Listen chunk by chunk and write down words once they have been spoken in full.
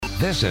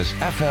This is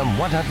FM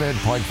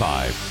 100.5,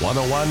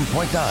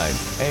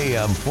 101.9,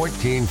 AM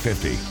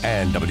 1450,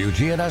 and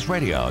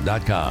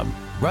WGNSradio.com.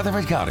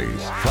 Rutherford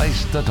County's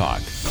place to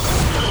talk.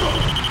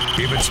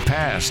 If it's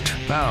passed,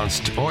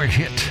 bounced, or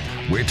hit,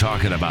 we're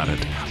talking about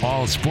it.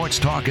 All Sports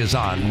Talk is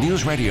on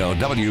News Radio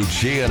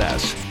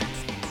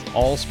WGNS.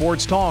 All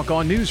Sports Talk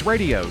on News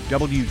Radio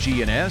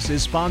WGNS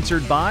is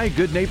sponsored by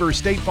Good Neighbor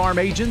State Farm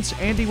agents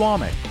Andy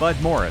Womack, Bud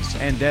Morris,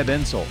 and Deb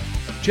Insel.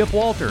 Chip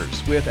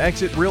Walters with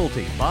Exit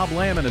Realty, Bob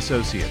Lamb and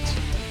Associates.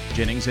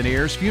 Jennings and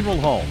Ayers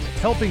Funeral Home,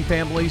 helping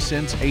families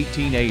since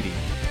 1880.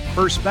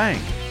 First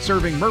Bank,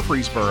 serving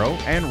Murfreesboro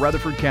and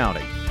Rutherford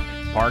County.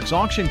 Parks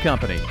Auction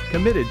Company,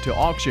 committed to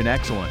auction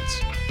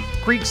excellence.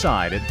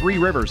 Creekside at Three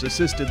Rivers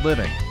Assisted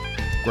Living.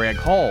 Greg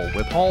Hall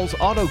with Hall's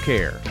Auto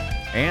Care.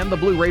 And the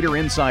Blue Raider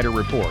Insider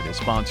Report is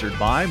sponsored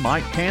by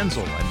Mike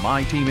Kanzel and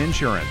My Team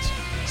Insurance,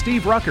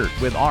 Steve Ruckert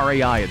with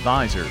RAI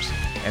Advisors,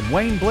 and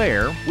Wayne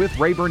Blair with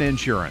Rayburn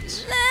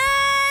Insurance.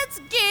 Let's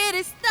get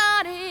it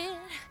started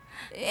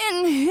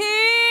in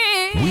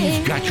here.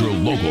 We've got your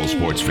local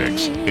sports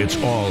fix.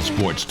 It's All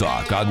Sports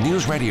Talk on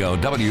News Radio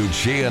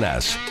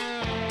WGNS.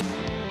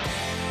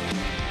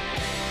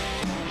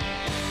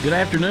 Good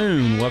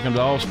afternoon. Welcome to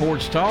All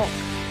Sports Talk.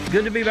 It's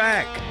good to be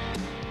back.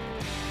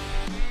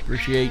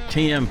 Appreciate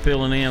Tim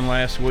filling in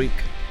last week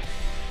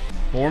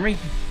for me.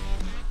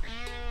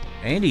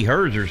 Andy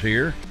Herzer's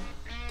here.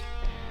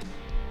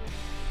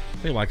 I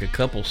feel like a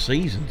couple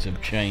seasons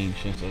have changed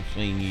since I've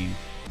seen you.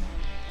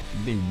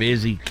 You've been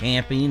busy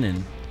camping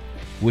and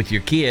with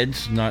your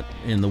kids, not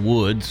in the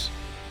woods.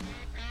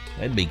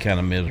 That'd be kind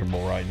of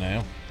miserable right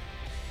now.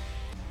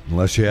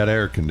 Unless you had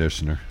air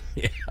conditioner.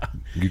 Yeah.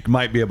 You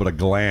might be able to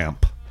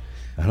glamp.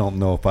 I don't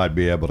know if I'd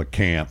be able to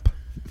camp.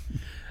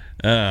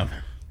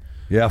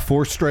 Yeah,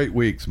 4 straight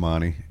weeks,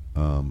 Monty,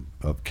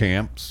 of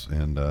camps,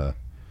 and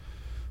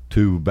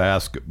 2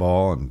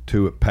 basketball and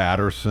 2 at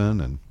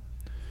Patterson, and,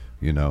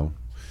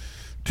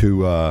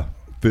 2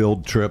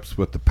 field trips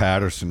with the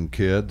Patterson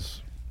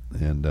kids,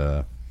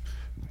 and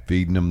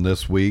feeding them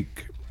this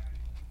week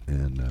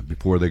and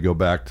before they go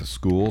back to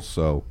school.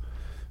 So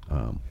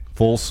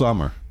full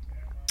summer.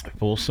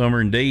 Full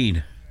summer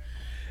indeed.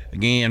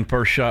 Again,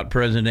 First Shot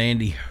President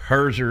Andy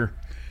Herzer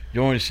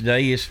joined us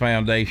today. His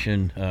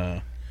foundation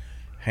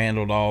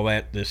handled all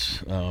that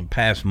this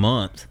past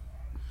month.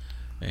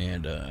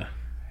 And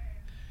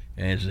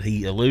as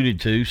he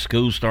alluded to,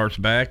 school starts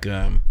back.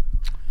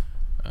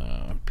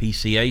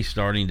 PCA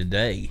starting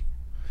today.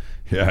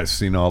 Yeah, I've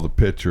seen all the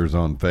pictures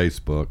on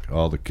Facebook,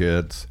 all the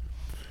kids.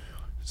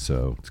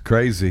 So it's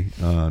crazy.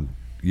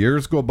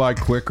 Years go by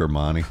quicker,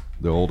 Monty,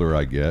 the older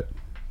I get.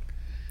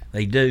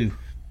 They do.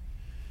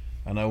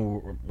 I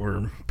know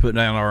we're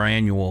putting out our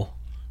annual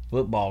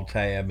football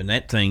tab, and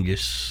that thing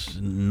just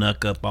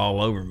snuck up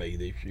all over me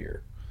this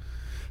year.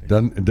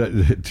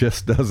 It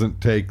just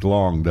doesn't take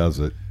long, does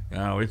it?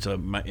 No, it's a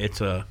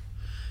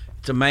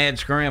mad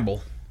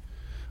scramble.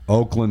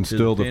 Oakland's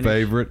still the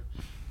favorite.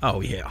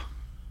 Oh yeah,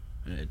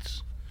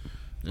 it's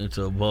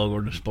a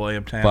vulgar display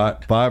of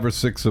talent. 5 or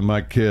 6 of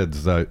my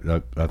kids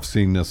I've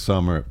seen this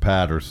summer at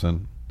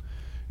Patterson,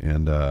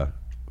 and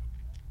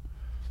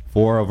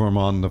 4 of them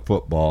on the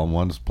football, and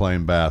one's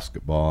playing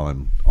basketball,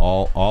 and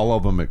all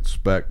of them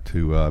expect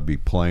to be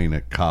playing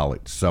at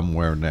college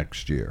somewhere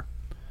next year.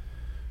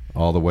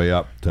 All the way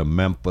up to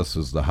Memphis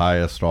is the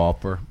highest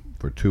offer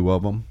for 2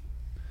 of them.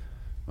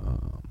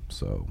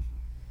 So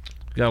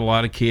got a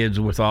lot of kids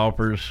with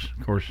offers.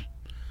 Of course,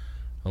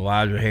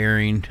 Elijah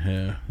Herring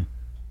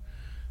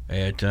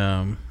at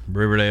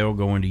Riverdale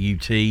going to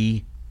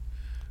UT.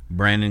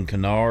 Brandon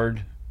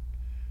Kennard,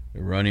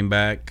 the running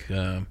back,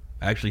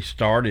 actually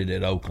started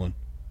at Oakland.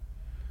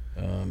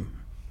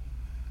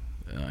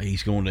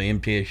 He's going to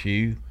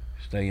MTSU,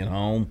 staying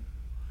home.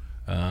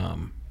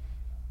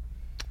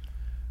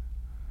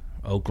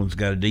 Oakland's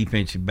got a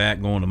defensive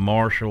back going to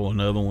Marshall,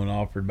 another one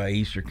offered by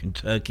Eastern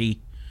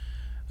Kentucky.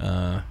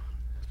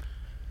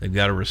 They've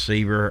got a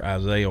receiver,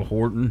 Isaiah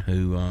Horton,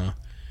 who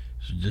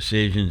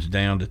decisions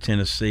down to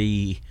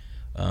Tennessee,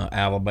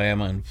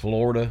 Alabama, and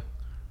Florida.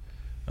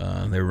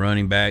 Their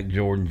running back,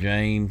 Jordan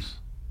James,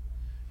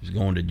 is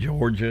going to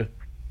Georgia.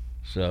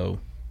 So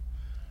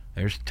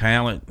there's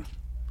talent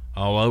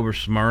all over.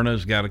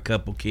 Smyrna's got a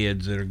couple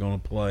kids that are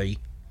going to play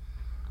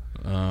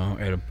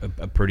at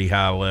a pretty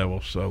high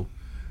level. So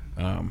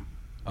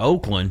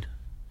Oakland,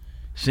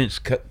 since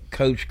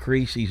Coach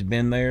Creasy's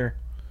been there,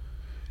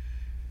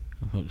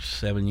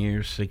 7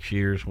 years, 6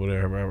 years,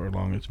 however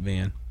long it's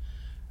been.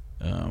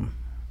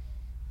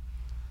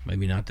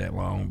 Maybe not that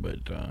long, but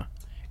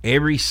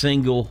every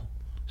single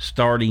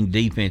starting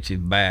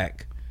defensive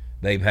back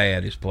they've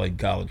had has played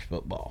college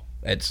football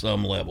at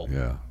some level.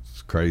 Yeah,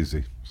 it's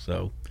crazy.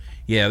 So,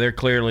 yeah, they're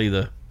clearly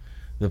the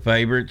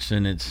favorites,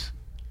 and it's,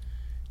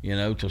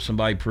 till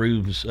somebody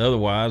proves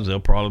otherwise, they'll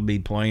probably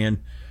be playing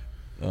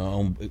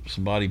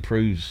somebody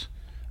proves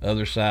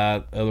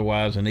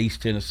otherwise in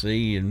East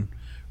Tennessee, and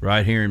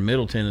right here in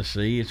Middle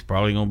Tennessee, it's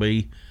probably going to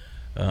be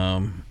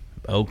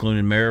Oakland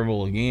and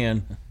Maryville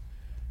again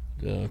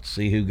to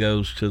see who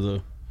goes to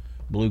the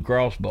Blue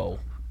Cross Bowl.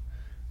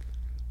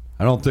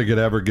 I don't think it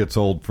ever gets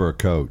old for a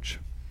coach.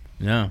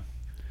 No.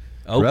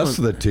 The rest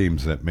of the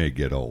teams that may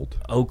get old.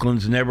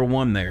 Oakland's never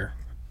won there.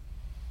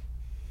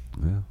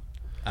 Yeah.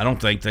 I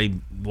don't think they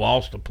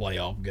lost a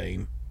playoff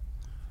game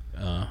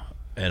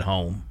at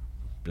home.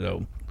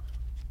 So,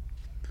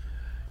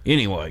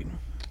 anyway,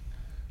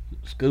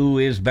 school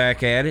is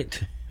back at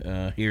it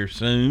here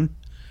soon.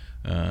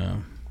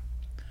 And,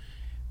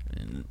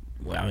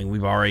 well, I mean,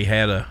 we've already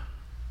had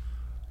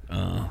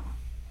a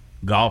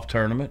golf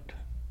tournament.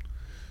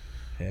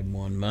 Had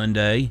one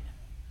Monday.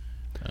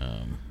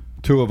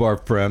 Two of our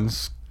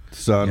friends'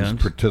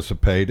 sons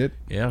participated.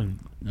 Yeah,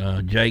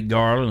 Jake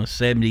Garland, a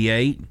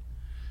 78. A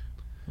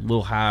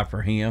little high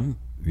for him.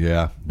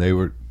 Yeah, they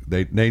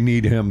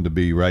need him to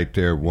be right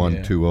there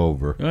 1-2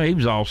 over. Well, he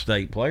was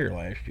all-state player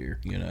last year,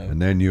 you know.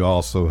 And then you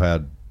also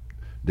had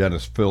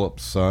Dennis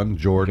Phillips' son,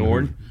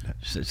 Jordan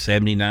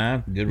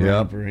 79. Good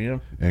run for him.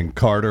 And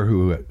Carter,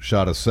 who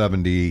shot a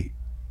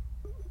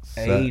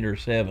 78 or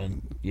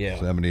 7. Yeah.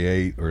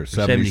 78 or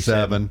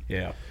 77.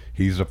 Yeah.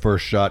 He's a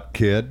first shot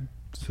kid,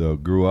 so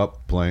grew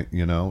up playing,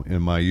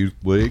 in my youth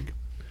league.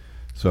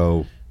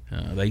 So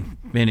they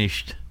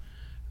finished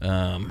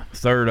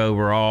third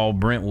overall.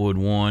 Brentwood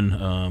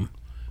won.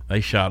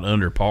 They shot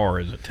under par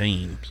as a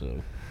team.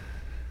 So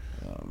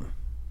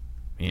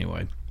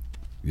anyway.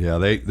 Yeah,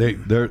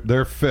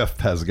 their fifth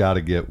has got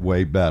to get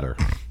way better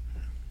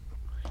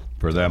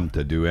for them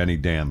to do any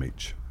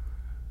damage.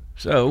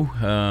 So,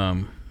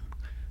 and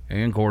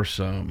of course,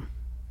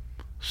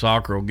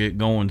 soccer will get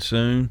going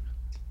soon.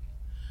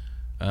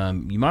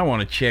 You might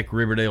want to check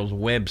Riverdale's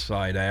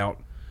website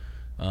out.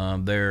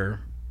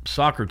 Their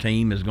soccer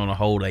team is going to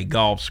hold a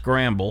golf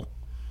scramble.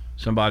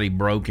 Somebody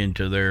broke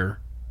into their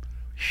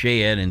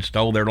shed and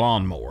stole their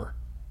lawnmower.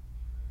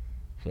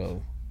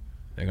 So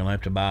they're going to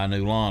have to buy a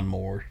new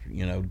lawnmower,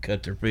 to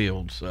cut their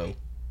fields. So,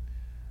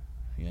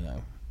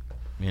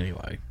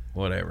 anyway,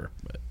 whatever.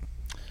 But,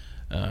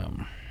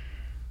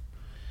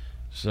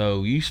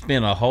 so you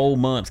spent a whole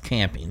month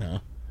camping, huh?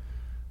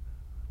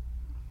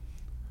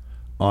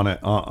 On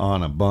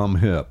a bum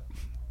hip.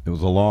 It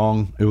was a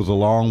long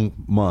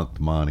month,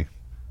 Monty.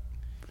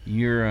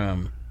 You're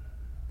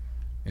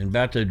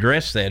about to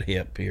address that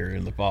hip here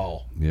in the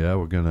fall.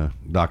 Yeah,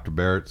 Dr.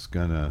 Barrett's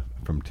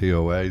from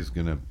TOA is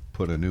gonna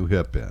put a new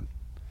hip in.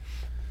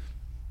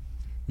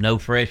 No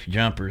fresh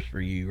jumpers for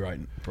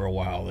you for a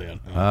while then.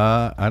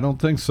 Huh? I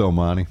don't think so,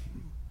 Monty.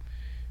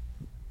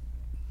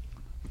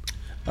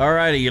 All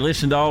righty, you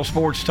listen to All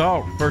Sports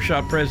Talk. First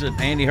Shot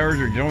President Andy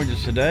Herzer joins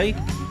us today.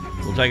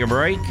 We'll take a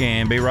break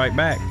and be right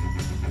back.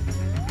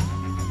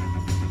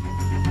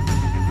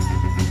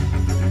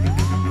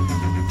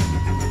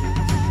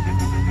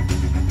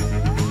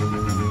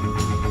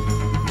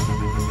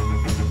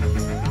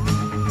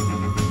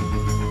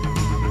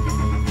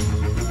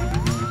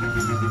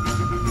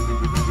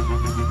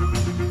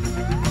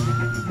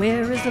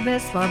 Where is the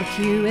best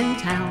barbecue in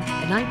town?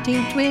 In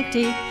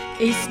 1920,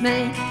 East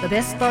Main, the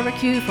best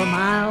barbecue for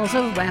miles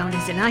around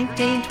is in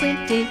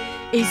 1920.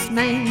 East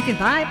Main, you can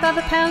buy it by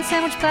the pound,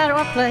 sandwich, platter,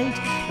 or plate.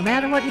 No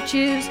matter what you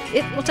choose,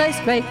 it will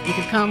taste great. You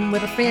can come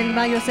with a friend,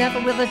 by yourself,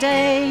 or with a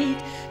date.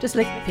 Just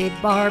Lick Pig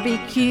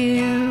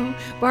Barbecue.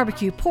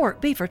 Barbecue pork,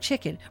 beef, or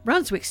chicken,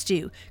 Brunswick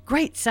stew,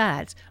 great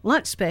sides,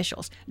 lunch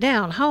specials,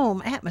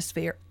 down-home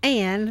atmosphere,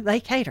 and they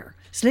cater.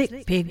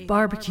 Slick Pig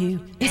Barbecue,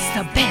 it's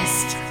the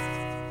best.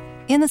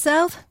 In the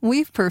South,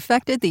 we've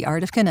perfected the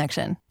art of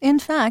connection. In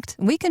fact,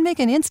 we can make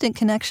an instant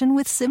connection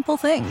with simple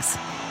things.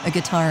 A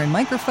guitar and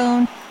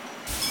microphone,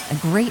 a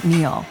great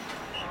meal,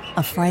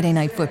 a Friday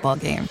night football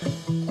game.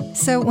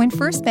 So when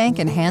First Bank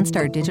enhanced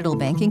our digital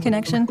banking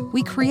connection,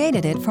 we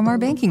created it from our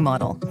banking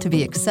model to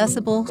be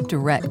accessible,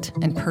 direct,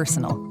 and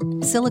personal.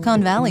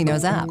 Silicon Valley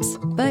knows apps,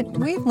 but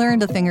we've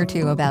learned a thing or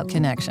two about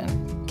connection.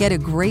 Get a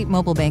great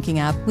mobile banking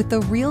app with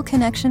the real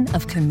connection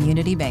of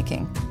community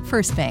banking.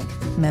 First Bank,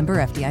 member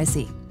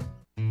FDIC.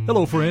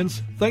 Hello,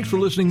 friends. Thanks for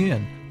listening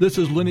in. This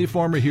is Lenny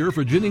Farmer here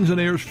for Jennings &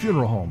 Ayers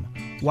Funeral Home.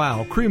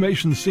 Wow,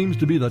 cremation seems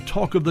to be the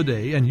talk of the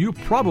day, and you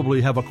probably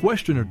have a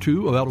question or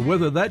two about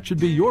whether that should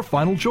be your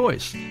final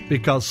choice,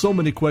 because so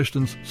many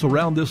questions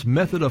surround this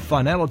method of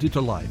finality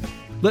to life.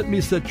 Let me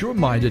set your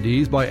mind at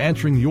ease by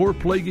answering your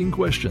plaguing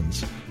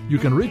questions. You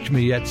can reach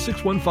me at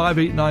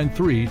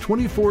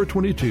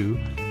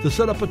 615-893-2422 to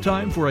set up a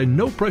time for a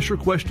no-pressure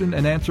question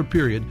and answer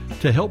period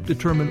to help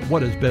determine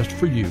what is best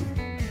for you.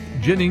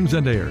 Jennings &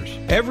 Ayers.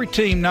 Every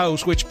team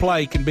knows which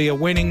play can be a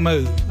winning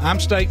move. I'm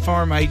State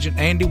Farm Agent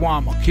Andy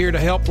Womack, here to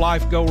help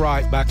life go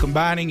right by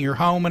combining your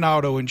home and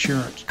auto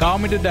insurance. Call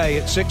me today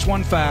at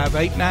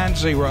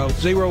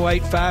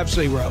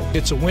 615-890-0850.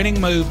 It's a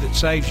winning move that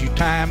saves you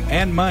time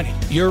and money.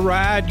 Your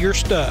ride, your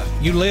stuff.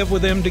 You live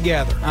with them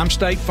together. I'm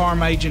State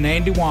Farm Agent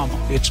Andy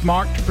Womack. It's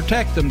smart to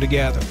protect them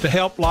together, to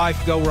help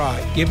life go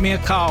right. Give me a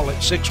call at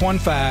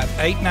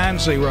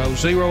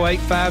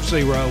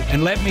 615-890-0850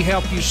 and let me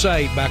help you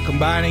save by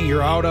combining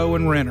your auto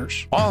and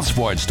renters. All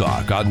sports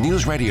talk on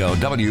News Radio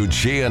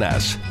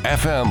WGNS,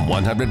 FM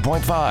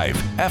 100.5,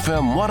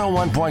 FM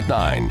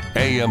 101.9,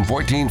 AM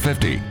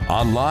 1450,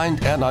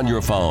 online and on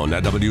your phone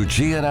at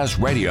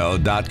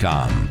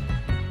WGNSradio.com.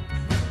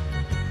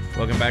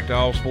 Welcome back to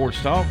All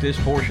Sports Talk. This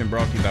portion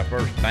brought to you by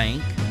First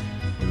Bank,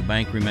 where the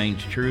bank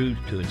remains true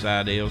to its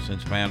ideals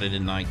since founded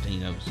in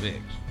 1906.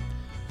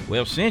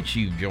 Well, since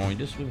you've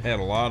joined us, we've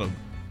had a lot of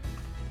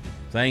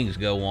things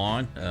go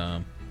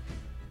on.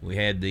 We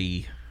had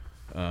the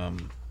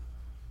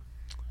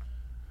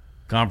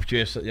Conference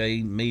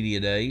USA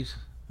Media Days.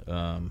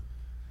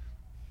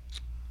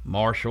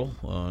 Marshall,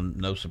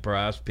 no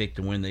surprise, picked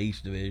to win the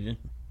East Division.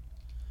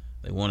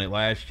 They won it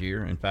last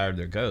year and fired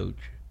their coach.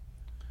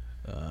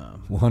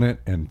 Won it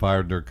and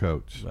fired their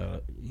coach.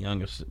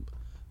 Young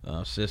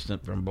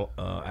assistant from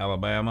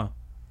Alabama.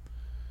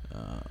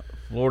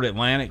 Florida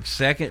Atlantic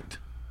second.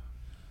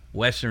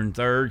 Western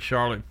third.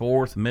 Charlotte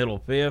fourth. Middle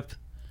fifth.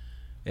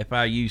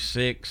 FIU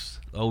sixth.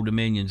 Old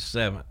Dominion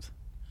seventh.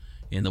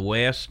 In the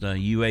West,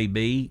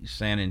 UAB,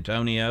 San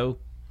Antonio.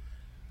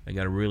 They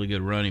got a really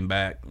good running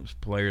back. It was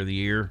Player of the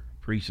Year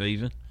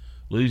preseason.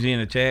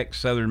 Louisiana Tech,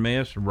 Southern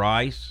Miss,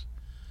 Rice.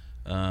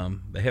 They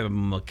have a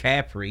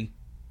McCaffrey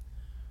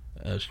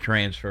has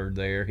transferred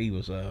there. He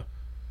was a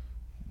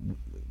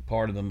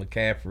part of the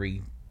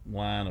McCaffrey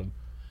line of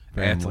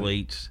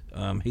athletes.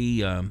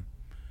 He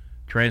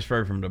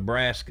transferred from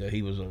Nebraska.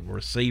 He was a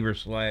receiver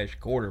 /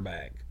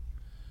 quarterback.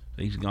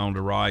 He's gone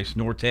to Rice,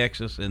 North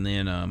Texas, and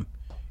then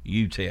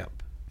UTEP.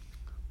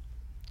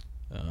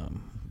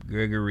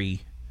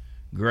 Gregory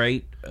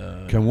Great.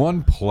 Can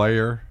one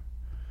player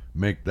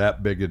make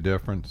that big a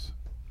difference?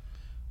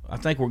 I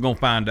think we're going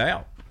to find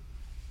out.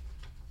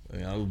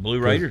 You know, Blue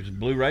Raiders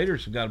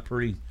have got a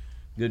pretty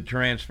good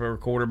transfer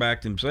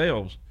quarterback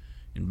themselves.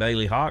 And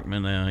Bailey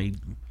Hockman,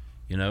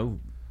 he,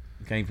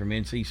 came from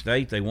NC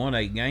State. They won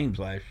 8 games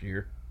last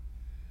year.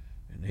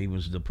 And he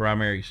was the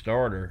primary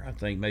starter. I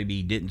think maybe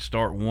he didn't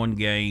start one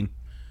game,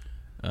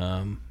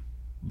 but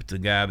the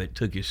guy that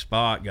took his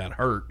spot got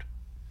hurt.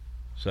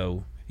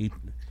 So he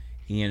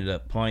ended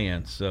up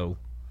playing. So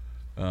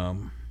I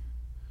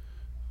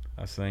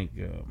think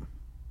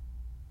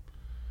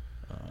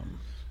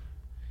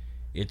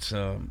it's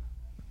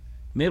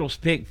Middle's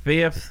picked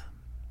 5th.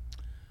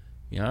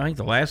 I think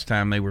the last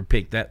time they were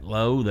picked that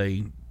low,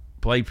 they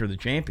played for the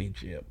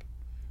championship.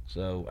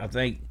 So I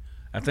think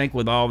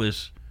with all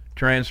this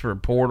transfer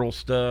portal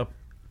stuff,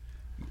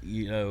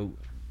 you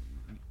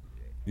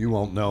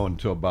won't know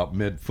until about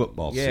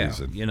mid-football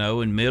season.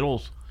 And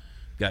Middle's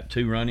got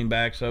 2 running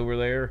backs over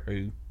there,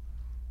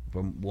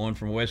 one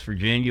from West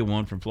Virginia,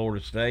 one from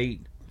Florida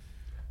State.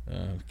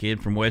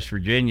 Kid from West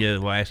Virginia,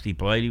 the last he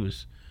played, he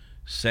was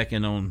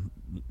second on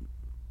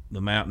the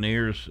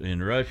Mountaineers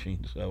in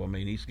rushing. So,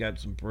 he's got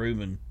some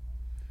proven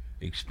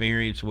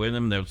experience with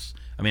him.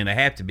 They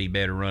have to be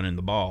better running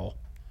the ball.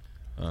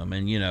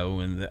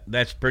 And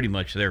that's pretty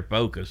much their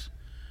focus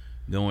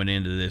going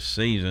into this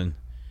season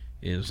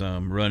is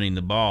running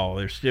the ball.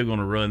 They're still going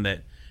to run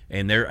that,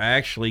 and they're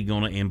actually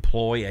going to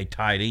employ a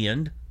tight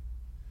end,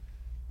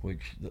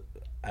 which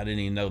I didn't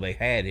even know they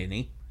had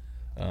any.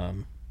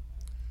 And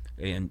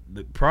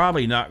they're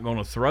probably not going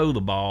to throw the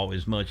ball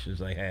as much as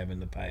they have in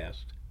the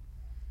past.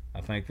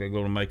 I think they're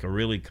going to make a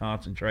really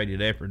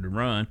concentrated effort to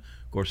run.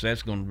 Of course,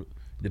 that's going to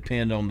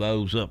depend on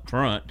those up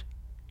front.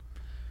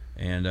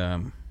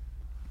 And,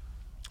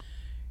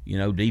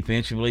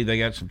 defensively, they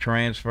got some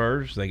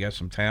transfers. They got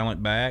some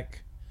talent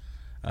back.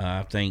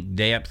 I think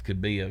depth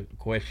could be a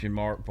question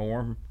mark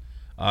for them.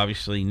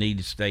 Obviously, need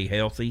to stay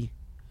healthy.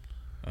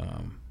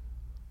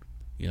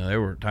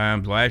 There were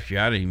times last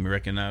year I didn't even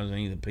recognize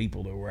any of the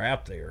people that were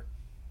out there.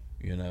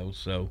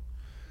 So,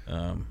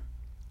 and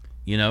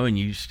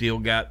you still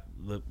got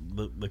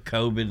the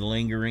COVID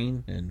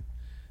lingering and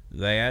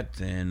that,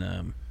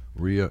 and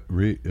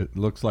it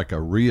looks like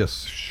a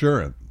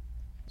reassurance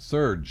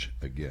surge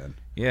again.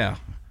 Yeah.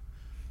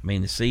 The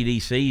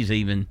CDC's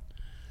even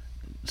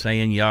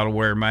saying you ought to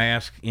wear a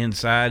mask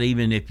inside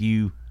even if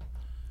you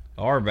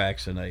are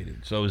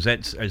vaccinated. So is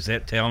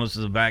that telling us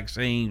the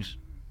vaccines,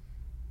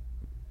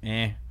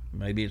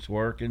 maybe it's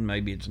working,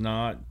 maybe it's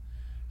not.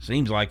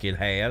 Seems like it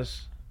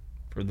has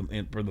for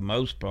the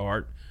most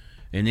part.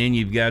 And then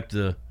you've got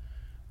the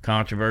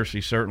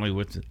controversy certainly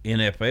with the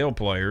NFL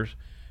players.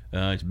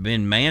 It's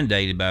been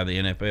mandated by the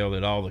NFL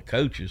that all the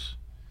coaches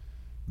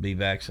be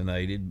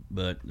vaccinated,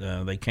 but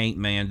they can't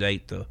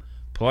mandate the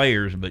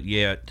players. But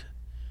yet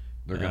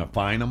they're going to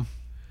fine them.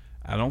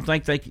 I don't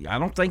think that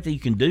you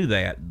can do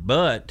that.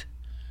 But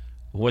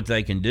what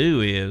they can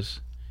do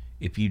is,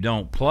 if you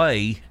don't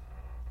play,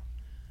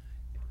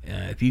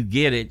 if you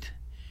get it,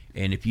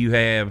 and if you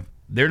have,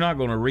 they're not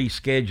going to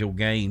reschedule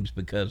games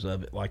because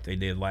of it like they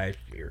did last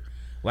year.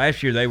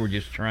 Last year they were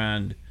just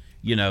trying,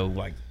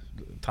 like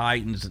the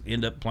Titans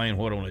end up playing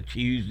on a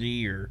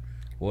Tuesday or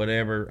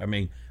whatever.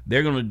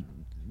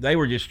 They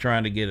were just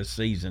trying to get a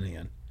season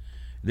in.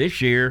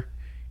 This year,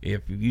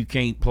 if you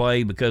can't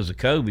play because of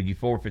COVID, you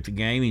forfeit the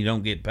game and you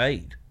don't get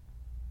paid.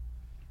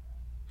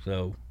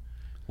 So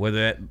whether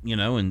that,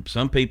 and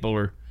some people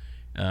are,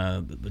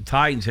 the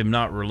Titans have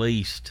not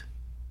released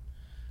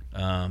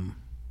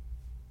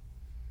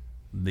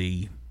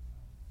the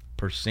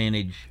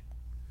percentage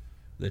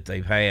that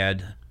they've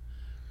had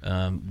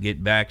get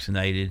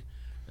vaccinated.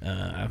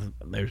 I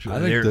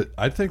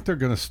think they're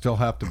going to still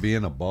have to be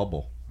in a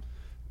bubble,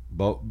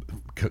 but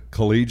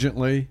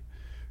collegiately,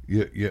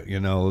 you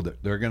know,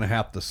 they're going to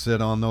have to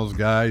sit on those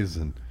guys,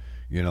 and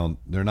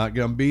they're not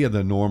going to be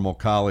the normal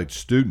college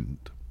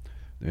student.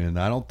 And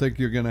I don't think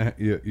you're going to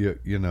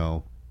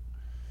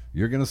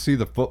you're going to see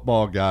the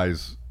football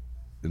guys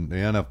in the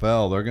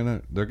NFL.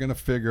 They're going to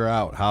figure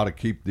out how to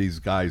keep these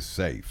guys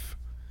safe.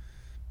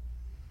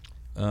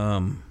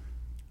 Too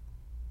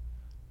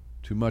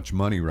much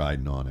money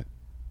riding on it.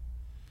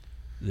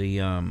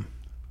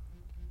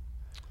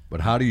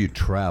 But how do you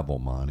travel,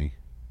 Monty?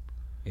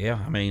 Yeah,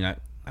 I mean, I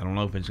don't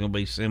know if it's going to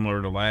be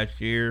similar to last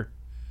year.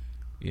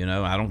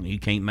 You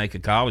can't make a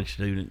college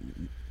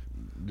student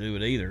do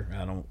it either.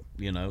 I don't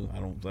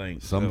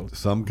think.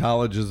 Some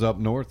colleges up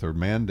north are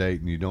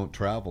mandating you don't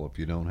travel if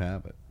you don't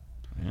have it.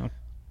 Yeah.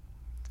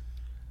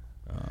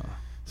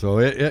 So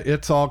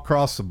it's all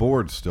across the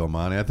board still,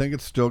 Monty. I think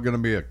it's still going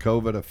to be a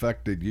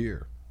COVID-affected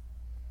year.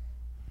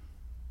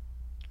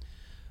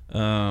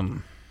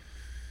 Some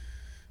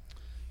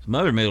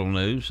other middle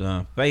news.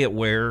 Fayette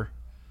Ware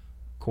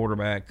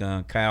quarterback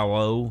Kyle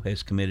O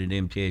has committed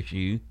to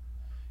MTSU.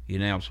 He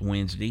announced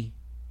Wednesday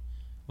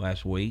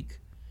last week.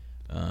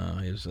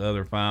 His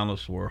other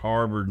finalists were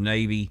Harvard,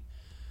 Navy,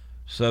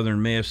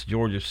 Southern Miss,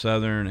 Georgia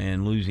Southern,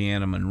 and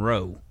Louisiana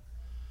Monroe.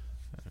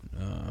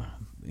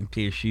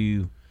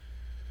 MTSU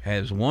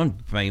has one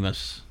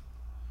famous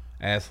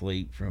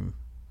athlete from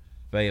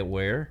Fayette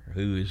Ware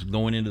who is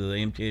going into the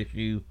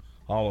MTSU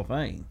Hall of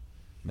Fame.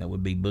 That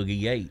would be Boogie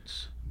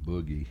Yates.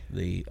 Boogie.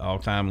 The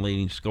all-time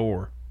leading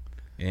scorer.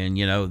 And,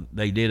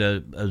 they did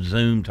a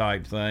Zoom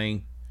type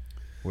thing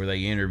where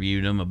they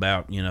interviewed him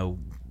about,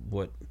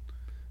 what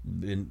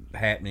been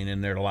happening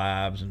in their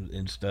lives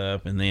and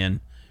stuff. And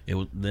then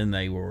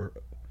they were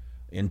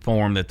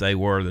informed that they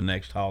were the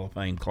next Hall of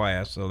Fame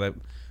class. So that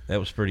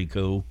was pretty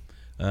cool.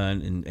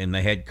 And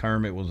they had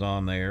Kermit was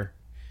on there.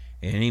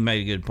 And he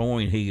made a good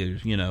point. He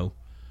goes,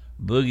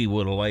 Boogie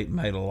would have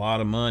made a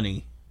lot of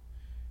money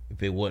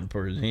if it wasn't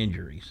for his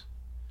injuries.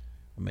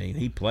 I mean,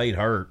 he played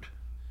hurt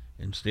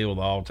and still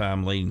the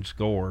all-time leading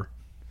scorer.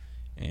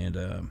 And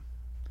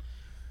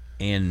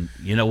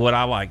what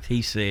I liked,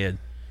 he said,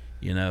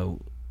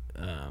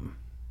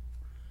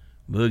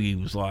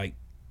 Boogie was like,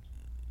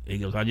 he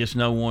goes, I just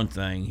know one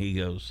thing. He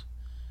goes,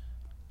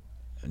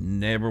 I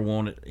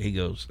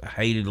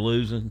hated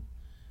losing,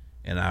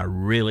 and I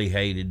really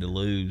hated to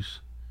lose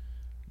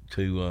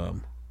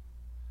to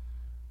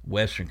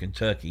Western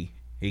Kentucky.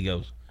 He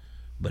goes,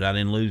 but I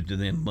didn't lose to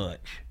them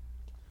much.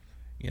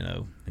 He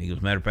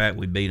goes, matter of fact,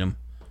 we beat them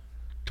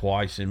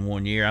twice in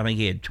 1 year. I think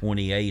he had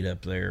 28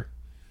 up there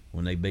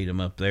when they beat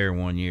him up there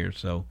 1 year.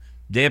 So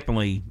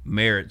definitely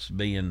merits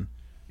being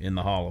in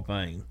the Hall of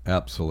Fame.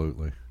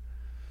 Absolutely.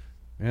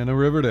 And a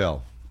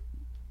Riverdale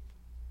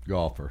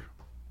golfer,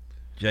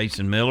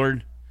 Jason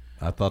Millard.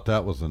 I thought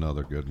that was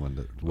another good one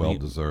that well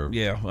deserved.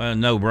 Yeah,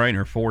 no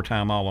brainer,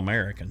 4-time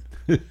All-American.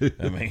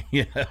 I mean,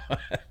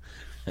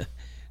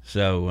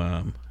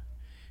 So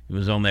he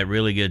was on that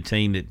really good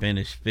team that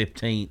finished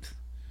 15th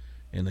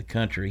in the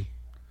country.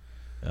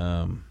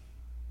 And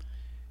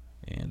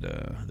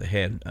they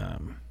had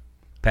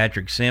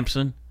Patrick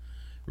Simpson.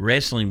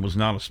 Wrestling was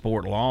not a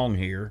sport long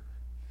here,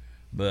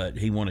 but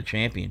he won a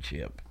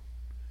championship.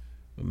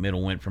 The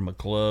middle went from a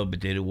club,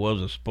 but then it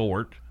was a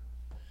sport,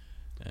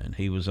 and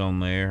he was on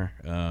there.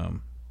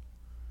 And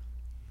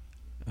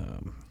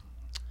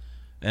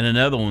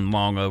another one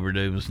long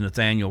overdue was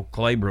Nathaniel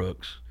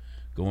Claybrooks,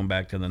 going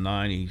back to the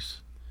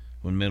 90s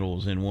when Middle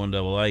was in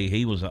 1AA.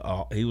 He was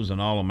an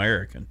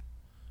All-American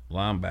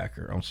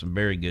linebacker on some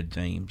very good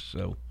teams.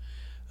 So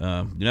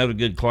another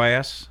good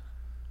class,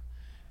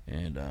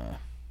 and of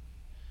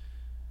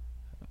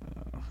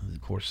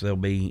course they'll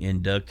be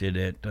inducted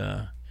at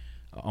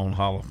on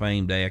Hall of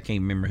Fame Day. I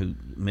can't remember who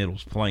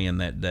Middle's playing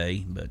that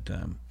day, but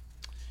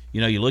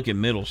you look at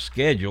Middle's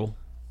schedule.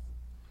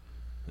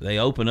 They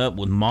open up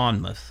with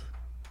Monmouth,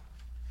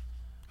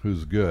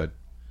 who's good,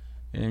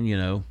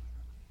 and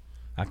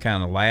I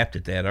kind of laughed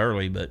at that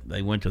early, but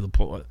they went to the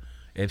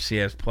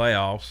FCS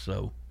playoffs,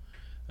 so.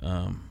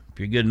 If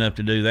you're good enough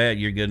to do that,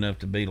 you're good enough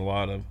to beat a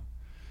lot of,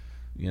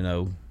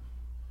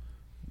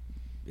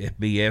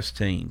 FBS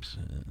teams.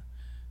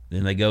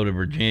 Then they go to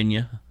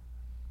Virginia.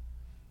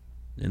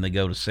 Then they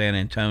go to San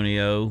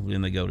Antonio.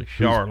 Then they go to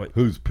Charlotte.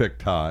 Who's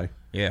picked high?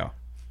 Yeah,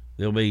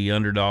 they'll be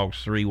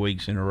underdogs 3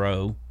 weeks in a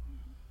row,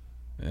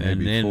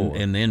 and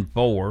then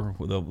 4.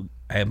 They'll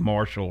have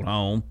Marshall at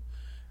home,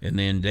 and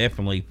then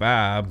definitely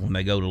 5 when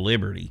they go to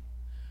Liberty.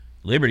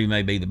 Liberty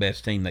may be the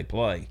best team they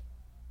play,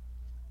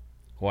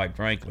 quite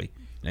frankly.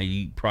 Now,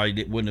 you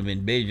probably wouldn't have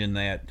envisioned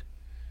that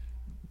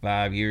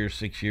 5 years,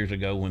 6 years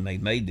ago when they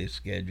made this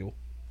schedule.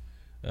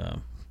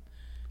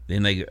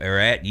 Then they are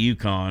at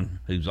UConn,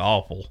 who's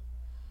awful.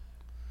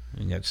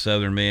 You got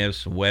Southern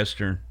Miss,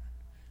 Western,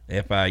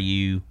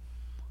 FIU,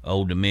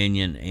 Old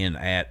Dominion, and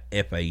at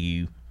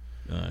FAU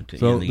to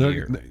So end the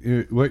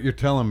year. what you're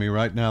telling me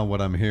right now,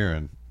 what I'm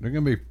hearing, they're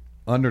going to be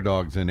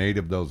underdogs in 8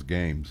 of those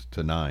games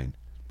to 9.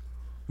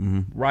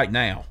 Right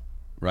now.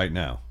 Right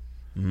now.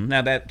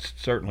 Now that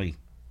certainly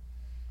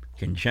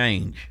can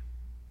change,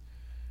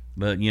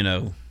 but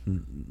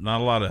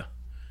not a lot of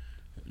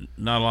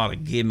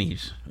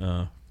gimmies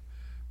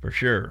for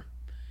sure.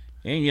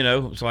 And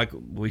it's like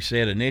we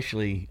said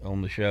initially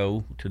on the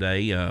show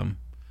today. You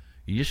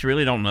just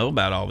really don't know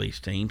about all these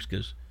teams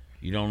because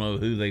you don't know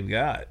who they've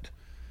got.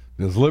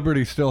 Does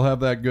Liberty still have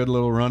that good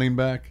little running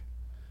back?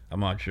 I'm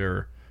not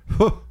sure.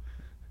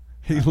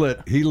 He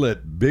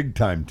lit big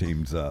time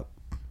teams up.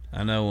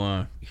 I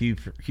know Hugh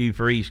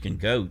Freeze can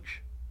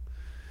coach.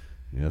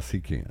 Yes, he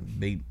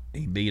can.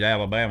 He beat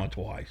Alabama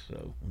twice,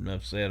 so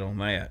enough said on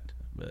that.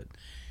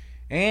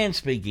 And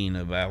speaking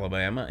of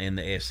Alabama and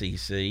the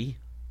SEC,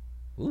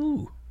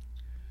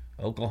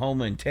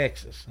 Oklahoma and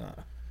Texas,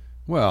 huh?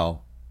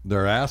 Well,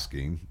 they're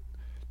asking.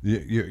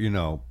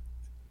 They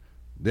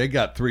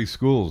got 3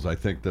 schools, I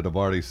think, that have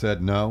already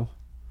said no,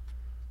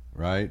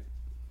 right?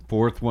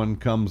 4th one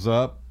comes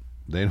up.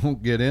 They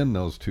don't get in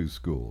those 2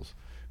 schools.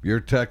 If you're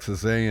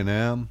Texas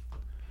A&M,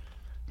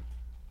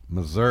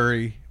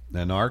 Missouri,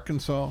 and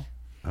Arkansas,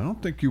 I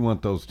don't think you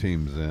want those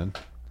teams in.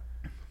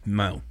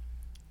 No.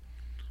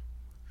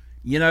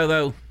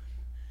 Though,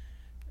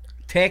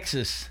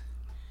 Texas,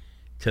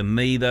 to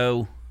me,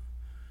 though,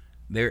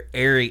 their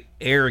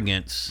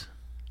arrogance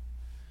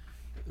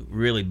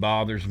really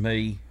bothers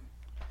me.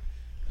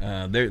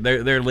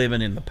 They're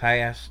living in the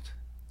past.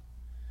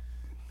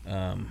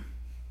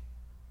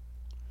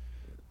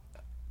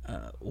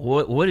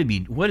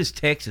 What has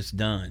Texas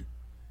done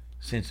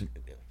since?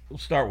 We'll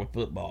start with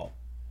football.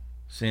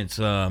 Since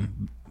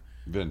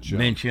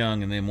Vince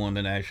Young and then won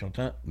the national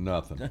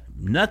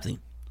Nothing.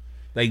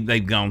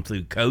 They've gone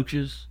through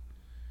coaches,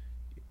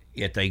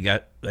 yet they've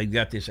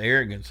got this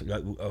arrogance.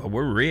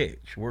 We're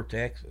rich. We're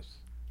Texas.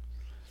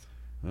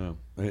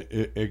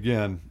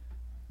 Again,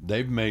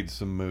 they've made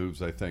some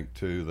moves, I think,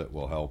 too, that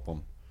will help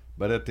them.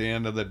 But at the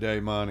end of the day,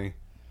 Monty,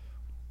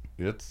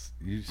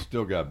 you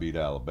still got to beat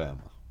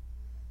Alabama.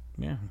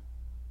 Yeah.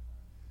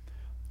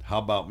 How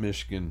about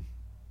Michigan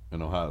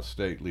and Ohio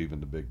State leaving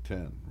the Big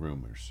Ten?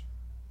 Rumors.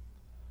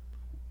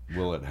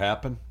 Will it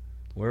happen?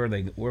 Where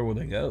will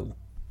they go?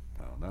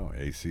 I don't know.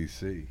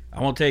 ACC.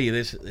 I want to tell you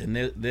this, and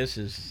this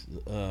is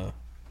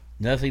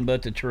nothing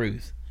but the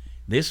truth.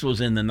 This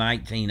was in the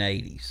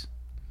 1980s.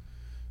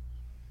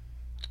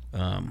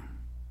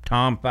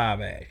 Tom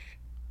Five-Ash,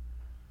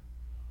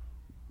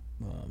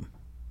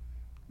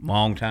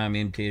 longtime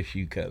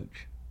MTSU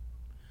coach,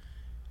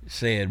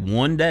 said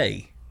one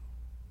day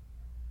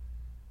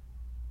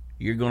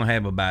you're going to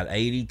have about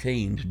 80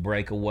 teams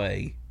break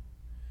away.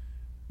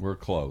 We're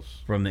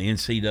close. From the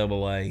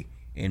NCAA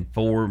and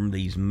form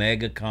these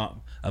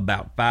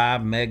about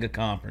 5 mega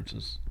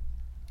conferences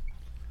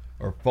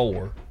or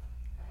 4,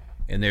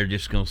 and they're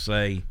just going to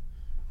say,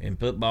 in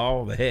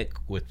football, the heck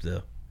with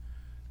the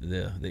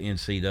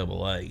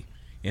NCAA.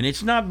 And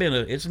it's not been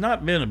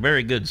a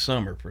very good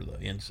summer for the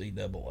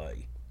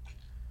NCAA.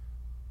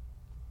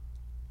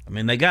 I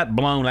mean, they got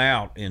blown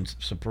out at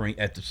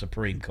the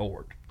Supreme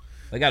Court.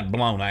 They got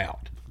blown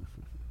out.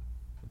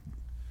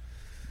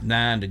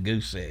 9 to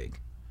goose egg.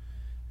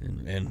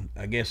 And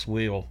I guess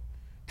we'll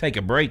take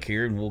a break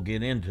here and we'll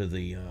get into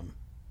the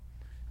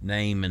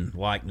name and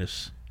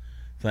likeness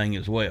thing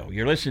as well.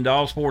 You're listening to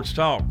All Sports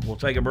Talk. We'll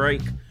take a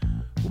break.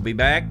 We'll be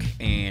back,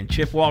 and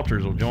Chip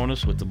Walters will join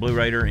us with the Blue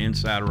Raider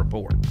Insider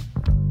Report.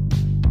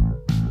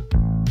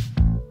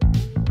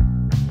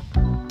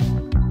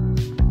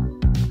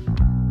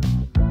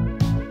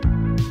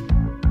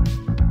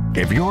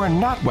 If you're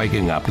not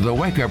waking up to the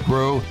Wake Up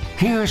Crew,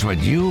 here's what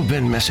you've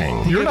been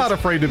missing. You're not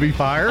afraid to be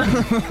fired.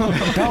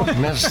 Don't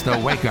miss the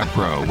Wake Up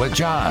Crew with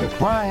John,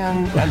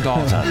 Brian, and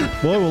Dalton.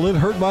 Boy, will it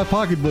hurt my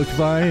pocketbook if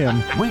I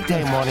am.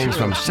 Weekday mornings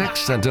from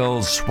 6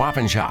 until Swap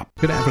and Shop.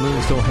 Good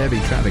afternoon. Still heavy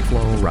traffic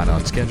flow right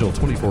on schedule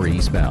 24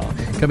 eastbound.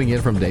 Coming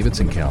in from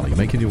Davidson County,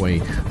 making your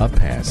way up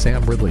past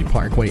Sam Ridley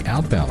Parkway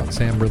outbound.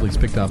 Sam Ridley's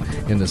picked up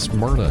into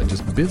Smyrna.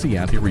 Just busy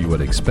out here where you would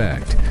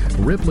expect.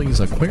 Ripley's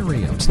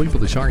Aquarium, Sleep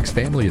with the Sharks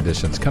Family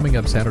Editions coming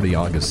up Saturday,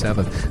 August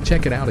 7th.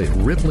 Check it out at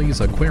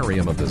Ripley's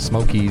Aquarium of the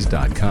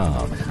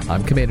Smokies.com.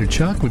 I'm Commander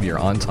Chuck with your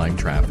on-time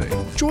traffic.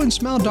 Join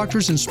Smile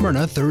Doctors in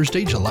Smyrna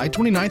Thursday, July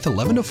 29th,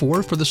 11 to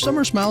 4 for the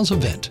Summer Smiles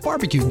event.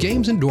 Barbecue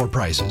games and door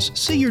prizes.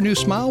 See your new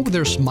smile with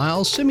their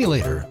Smile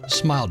Simulator.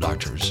 Smile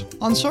Doctors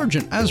on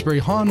Sergeant Asbury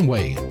Hahn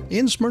Way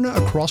in Smyrna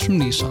across from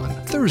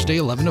Nissan. Thursday,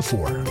 11 to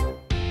 4.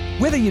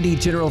 Whether you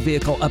need general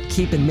vehicle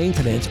upkeep and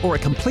maintenance or a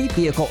complete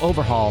vehicle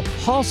overhaul,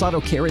 Hall's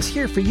Auto Care is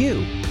here for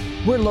you.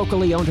 We're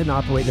locally owned and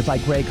operated by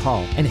Greg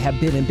Hall and have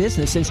been in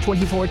business since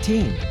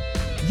 2014.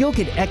 You'll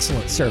get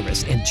excellent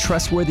service and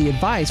trustworthy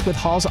advice with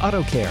Hall's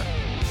Auto Care.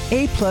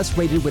 A+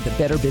 rated with the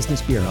Better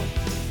Business Bureau.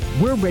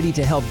 We're ready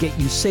to help get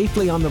you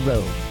safely on the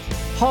road.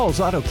 Hall's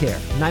Auto Care,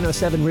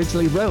 907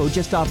 Ridgely Road,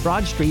 just off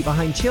Broad Street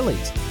behind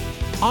Chili's.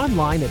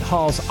 Online at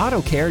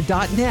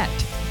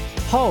hallsautocare.net.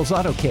 Hall's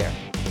Auto Care.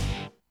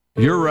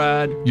 Your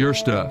ride, your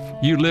stuff.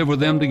 You live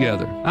with them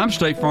together. I'm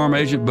State Farm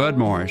Agent Bud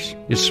Morris.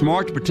 It's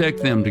smart to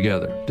protect them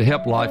together, to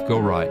help life go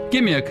right.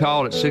 Give me a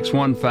call at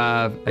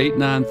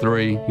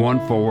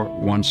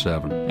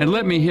 615-893-1417. And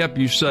let me help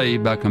you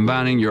save by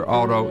combining your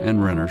auto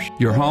and renters.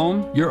 Your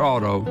home, your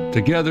auto,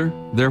 together,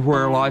 they're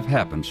where life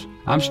happens.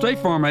 I'm State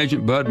Farm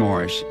Agent Bud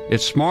Morris.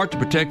 It's smart to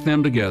protect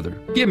them together.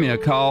 Give me a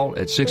call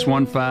at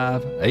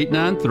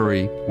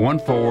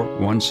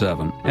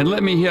 615-893-1417. And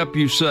let me help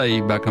you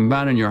save by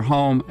combining your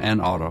home and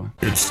auto.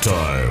 It's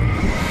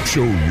time.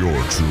 Show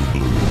your true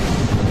blue.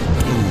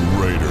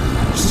 Blue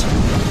Raiders.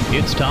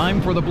 It's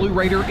time for the Blue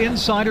Raider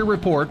Insider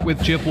Report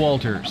with Chip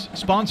Walters.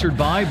 Sponsored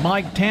by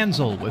Mike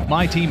Tanzel with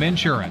My Team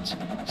Insurance,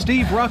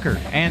 Steve Rucker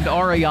and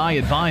RAI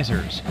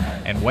Advisors,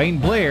 and Wayne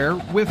Blair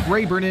with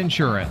Rayburn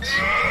Insurance.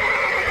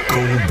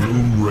 Go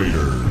Blue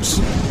Raiders.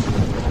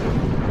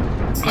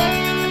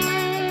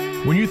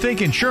 When you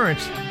think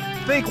insurance,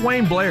 think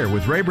Wayne Blair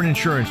with Rayburn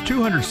Insurance,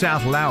 200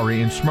 South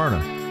Lowry in Smyrna.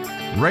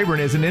 Rayburn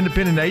is an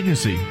independent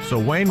agency, so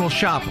Wayne will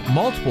shop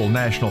multiple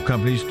national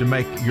companies to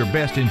make your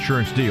best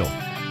insurance deal.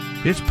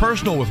 It's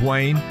personal with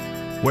Wayne,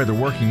 whether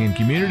working in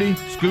community,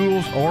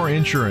 schools, or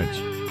insurance.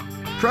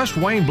 Trust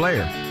Wayne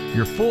Blair,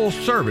 your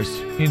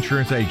full-service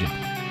insurance agent.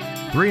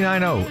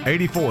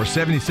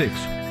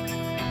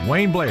 390-8476.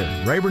 Wayne Blair,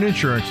 Rayburn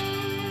Insurance,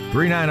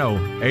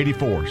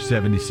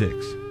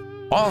 390-8476.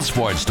 All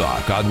sports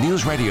talk on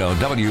News Radio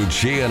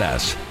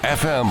WGNS,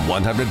 FM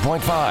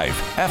 100.5,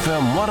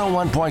 FM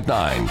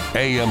 101.9,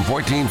 AM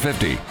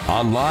 1450,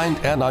 online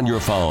and on your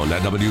phone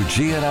at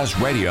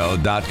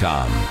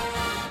WGNSradio.com.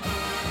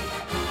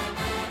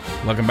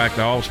 Welcome back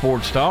to All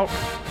Sports Talk.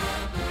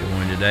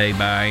 Joined today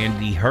by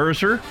Andy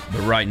Herzer, but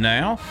right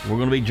now we're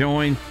going to be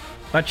joined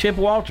by Chip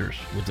Walters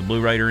with the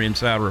Blue Raider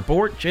Insider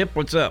Report. Chip,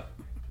 what's up?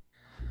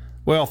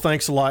 Well,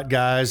 thanks a lot,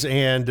 guys.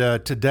 And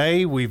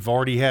today we've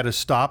already had a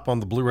stop on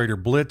the Blue Raider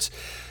Blitz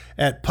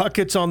at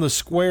Puckett's on the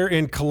Square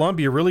in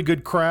Columbia. Really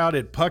good crowd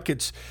at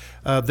Puckett's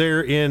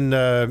there in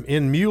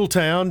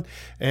Muletown,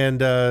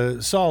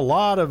 and saw a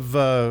lot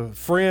of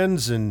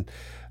friends and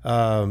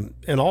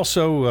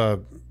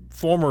also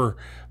former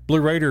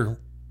Blue Raider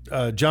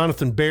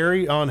Jonathan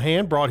Berry on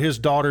hand. Brought his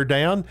daughter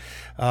down.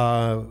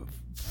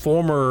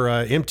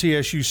 Former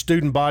MTSU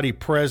student body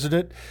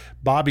president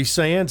Bobby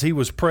Sands. He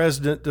was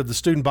president of the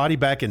student body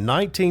back in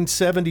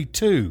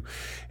 1972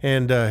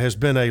 and has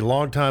been a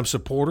longtime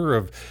supporter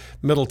of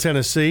Middle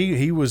Tennessee.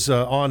 He was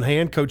on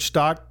hand. Coach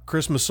Stock,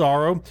 Chris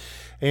Massaro,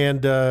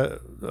 and a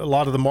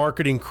lot of the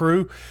marketing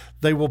crew.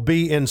 They will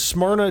be in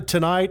Smyrna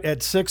tonight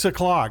at 6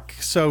 o'clock.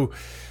 So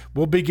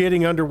we'll be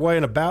getting underway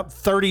in about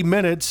 30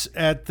 minutes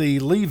at the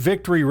Lee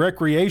Victory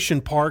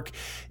Recreation Park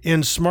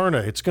in Smyrna.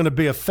 It's going to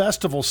be a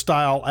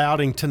festival-style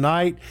outing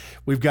tonight.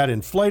 We've got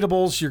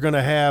inflatables. You're going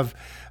to have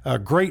a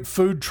great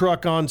food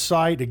truck on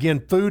site. Again,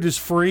 food is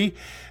free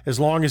as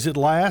long as it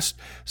lasts.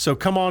 So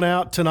come on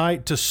out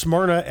tonight to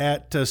Smyrna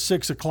at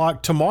 6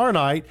 o'clock. Tomorrow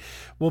night,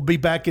 we'll be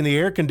back in the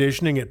air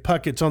conditioning at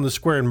Puckett's on the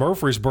Square in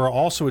Murfreesboro,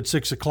 also at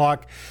 6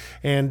 o'clock.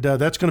 And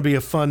that's going to be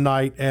a fun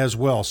night as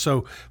well.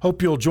 So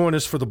hope you'll join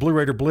us for the Blue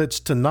Raider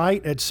Blitz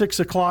tonight at 6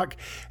 o'clock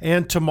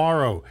and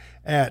tomorrow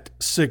at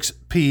 6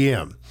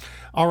 p.m.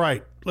 All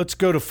right. Let's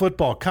go to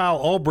football. Kyle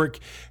Ulbrich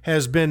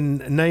has been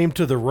named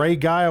to the Ray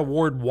Guy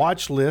Award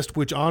watch list,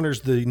 which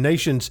honors the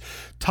nation's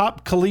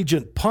top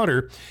collegiate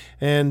punter,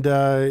 and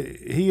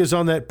he is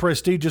on that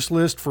prestigious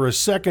list for a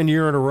second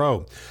year in a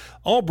row.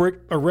 Ulbrich,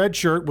 a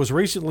redshirt, was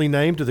recently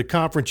named to the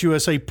Conference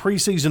USA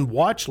preseason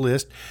watch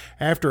list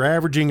after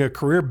averaging a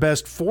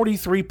career-best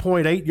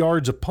 43.8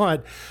 yards a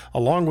punt,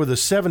 along with a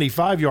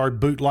 75-yard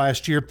boot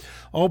last year.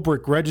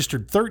 Ulbrich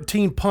registered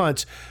 13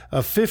 punts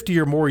of 50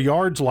 or more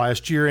yards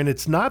last year, and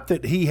it's not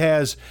that he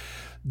has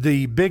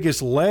the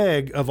biggest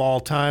leg of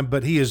all time,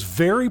 but he is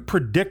very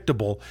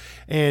predictable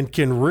and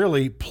can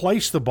really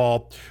place the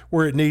ball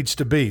where it needs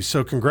to be.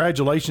 So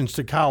congratulations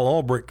to Kyle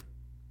Ulbrich.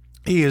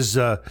 He is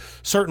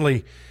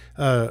certainly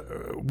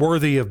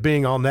worthy of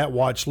being on that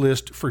watch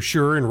list for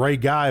sure. And Ray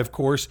Guy, of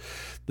course,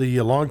 the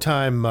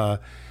longtime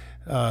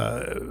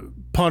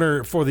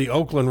punter for the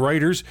Oakland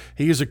Raiders.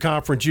 He is a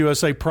Conference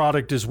USA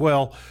product as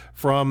well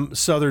from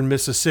Southern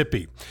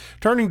Mississippi.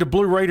 Turning to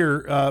Blue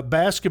Raider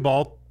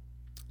basketball,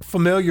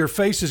 familiar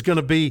face is going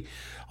to be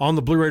on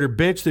the Blue Raider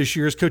bench this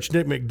year as Coach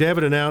Nick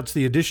McDevitt announced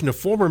the addition of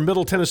former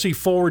Middle Tennessee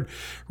forward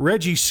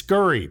Reggie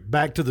Scurry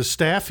back to the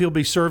staff. He'll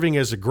be serving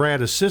as a grad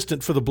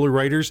assistant for the Blue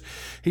Raiders.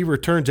 He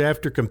returns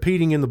after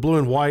competing in the blue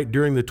and white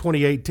during the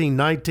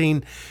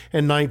 2018-19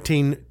 and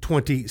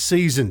 19-20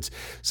 seasons.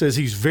 Says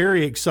he's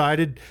very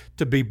excited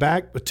to be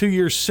back. A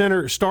 2-year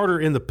center starter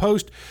in the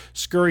post,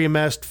 Scurry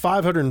amassed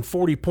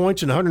 540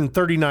 points and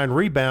 139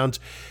 rebounds,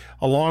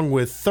 along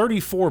with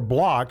 34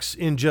 blocks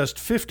in just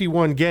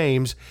 51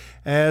 games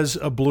as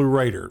a Blue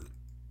Raider.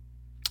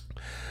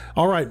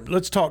 All right,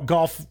 let's talk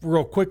golf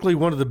real quickly.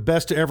 One of the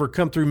best to ever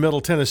come through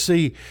Middle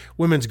Tennessee.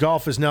 Women's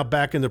golf is now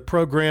back in the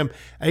program.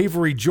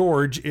 Avery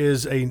George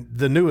is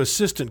the new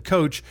assistant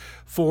coach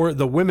for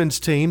the women's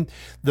team.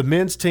 The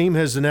men's team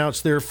has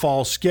announced their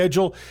fall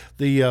schedule.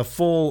 The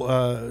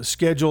full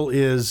schedule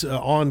is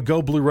on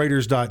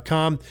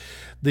GoBlueRaiders.com.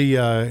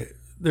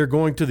 They're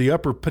going to the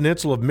Upper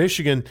Peninsula of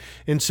Michigan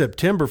in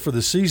September for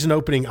the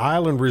season-opening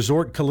Island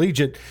Resort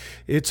Collegiate.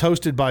 It's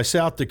hosted by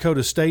South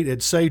Dakota State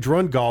at Sage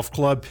Run Golf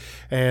Club.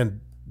 And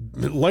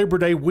Labor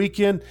Day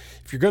weekend,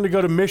 if you're going to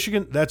go to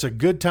Michigan, that's a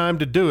good time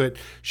to do it.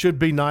 Should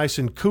be nice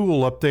and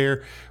cool up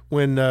there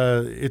when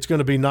it's going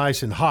to be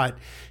nice and hot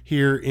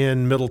here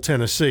in Middle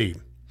Tennessee.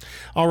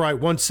 All right,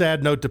 one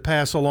sad note to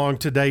pass along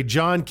today.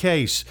 John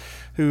Case,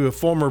 who a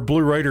former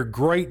Blue Raider,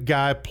 great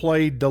guy,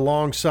 played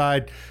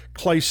alongside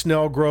Clay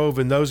Snellgrove,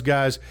 and those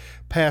guys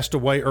passed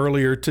away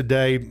earlier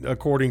today,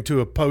 according to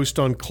a post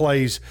on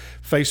Clay's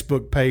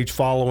Facebook page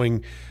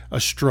following a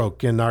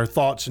stroke. And our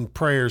thoughts and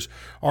prayers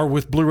are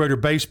with Blue Raider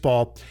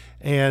baseball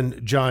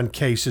and John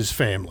Case's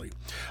family.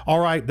 All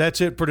right,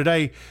 that's it for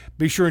today.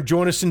 Be sure and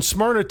join us in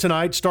Smyrna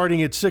tonight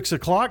starting at 6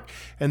 o'clock,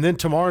 and then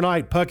tomorrow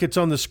night, Puckett's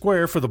on the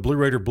Square for the Blue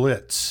Raider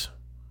Blitz.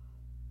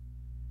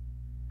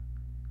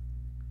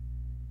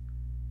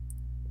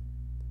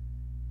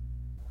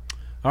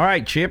 All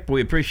right, Chip,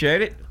 we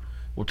appreciate it.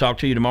 We'll talk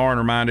to you tomorrow and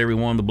remind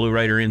everyone the Blue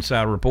Raider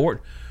Inside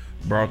Report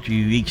brought to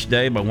you each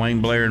day by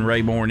Wayne Blair and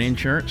Rayborn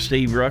Insurance,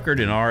 Steve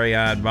Ruckert and RAI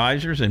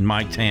Advisors, and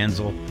Mike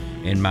Tanzel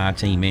and My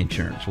Team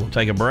Insurance. We'll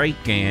take a break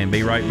and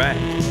be right back.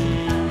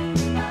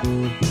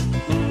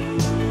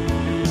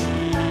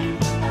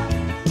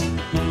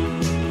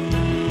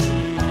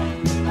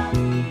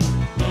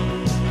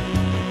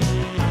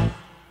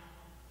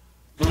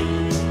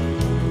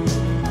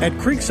 At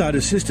Creekside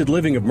Assisted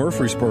Living of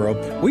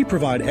Murfreesboro, we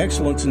provide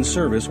excellence in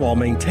service while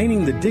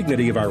maintaining the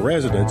dignity of our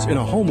residents in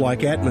a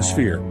home-like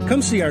atmosphere.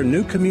 Come see our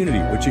new community,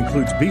 which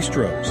includes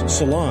bistros,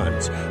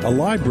 salons, a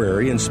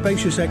library, and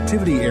spacious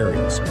activity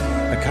areas.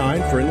 A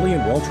kind, friendly,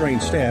 and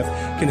well-trained staff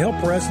can help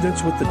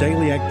residents with the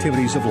daily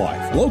activities of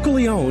life.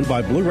 Locally owned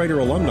by Blue Raider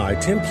alumni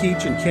Tim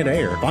Keach and Ken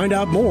Ayer. Find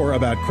out more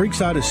about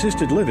Creekside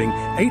Assisted Living,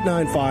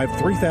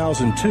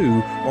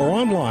 895-3002, or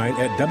online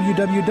at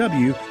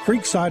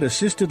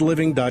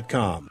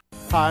www.creeksideassistedliving.com.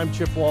 Hi, I'm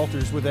Chip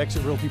Walters with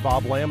Exit Realty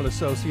Bob Lamb &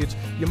 Associates.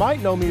 You might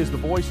know me as the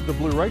voice of the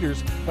Blue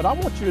Raiders, but I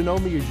want you to know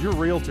me as your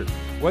realtor.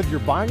 Whether you're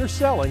buying or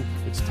selling,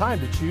 it's time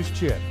to choose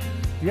Chip.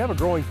 Do you have a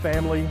growing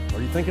family?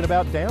 Are you thinking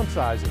about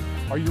downsizing?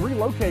 Are you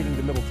relocating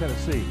to Middle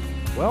Tennessee?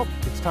 Well,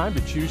 it's time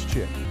to choose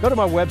Chip. Go to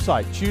my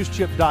website,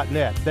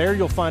 choosechip.net. There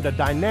you'll find a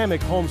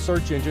dynamic home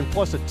search engine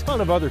plus a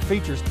ton of other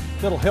features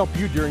that'll help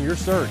you during your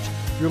search.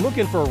 If you're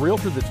looking for a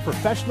realtor that's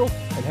professional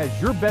and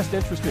has your best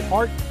interest at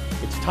heart,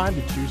 it's time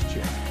to choose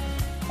Chip.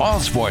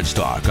 All sports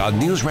talk on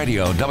News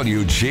Radio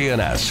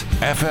WGNS,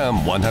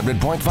 FM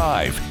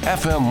 100.5,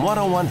 FM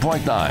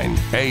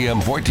 101.9,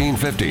 AM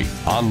 1450,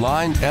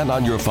 online and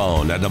on your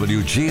phone at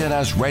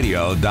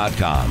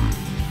WGNSradio.com.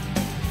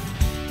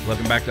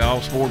 Welcome back to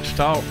All Sports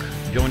Talk.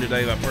 Joined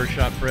today by First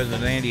Shot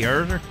President Andy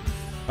Herzer.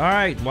 All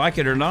right, like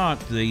it or not,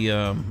 the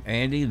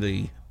Andy,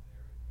 the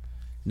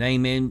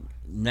name,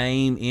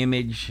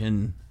 image,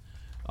 and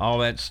all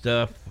that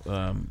stuff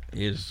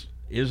is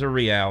a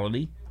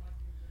reality.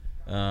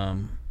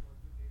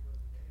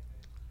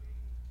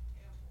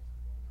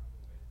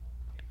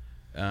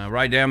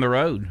 Right down the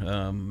road,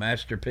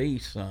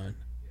 Masterpiece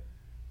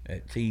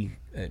at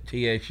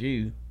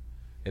TSU,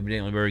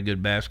 evidently very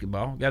good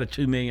basketball, got a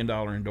 $2 million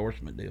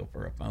endorsement deal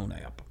for a phone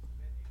app.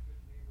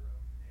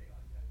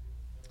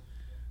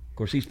 Of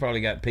course, he's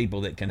probably got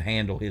people that can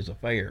handle his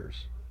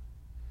affairs.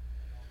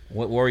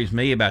 What worries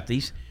me about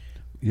these?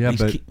 Yeah,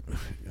 but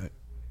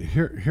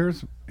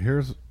here's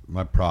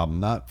my problem.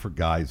 Not for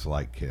guys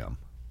like him,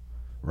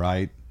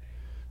 right?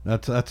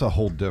 That's a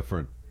whole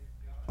different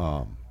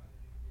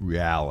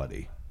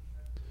reality.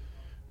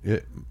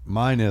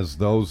 Mine is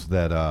those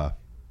that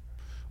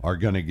are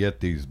going to get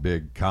these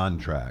big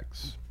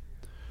contracts.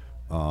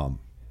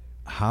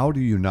 How do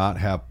you not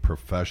have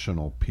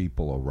professional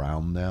people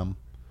around them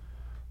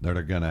that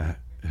are going to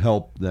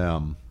help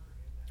them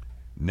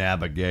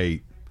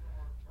navigate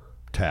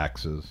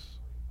taxes?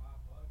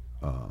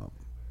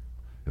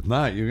 If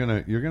not, you're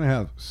gonna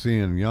have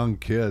seeing young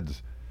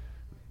kids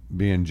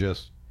being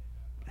just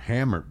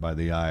hammered by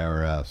the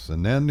IRS.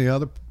 And then the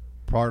other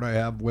part I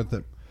have with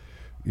it,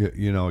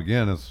 you know,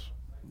 again, is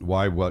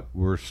why what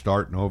we're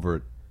starting over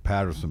at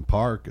Patterson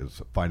Park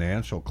is a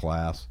financial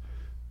class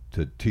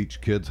to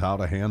teach kids how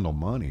to handle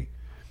money.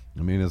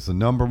 I mean, it's the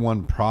number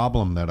one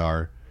problem that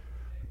our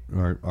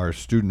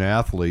student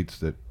athletes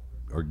that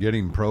are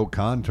getting pro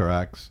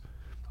contracts,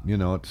 you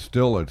know, it's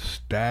still a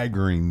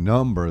staggering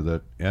number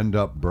that end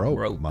up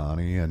broke.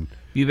 Money. And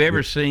you've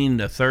ever seen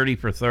the 30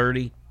 for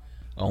 30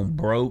 on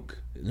Broke?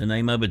 The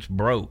name of it's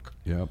Broke.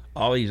 Yep.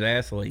 All these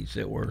athletes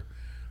that were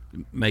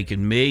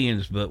making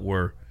millions but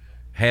were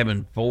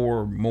having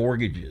 4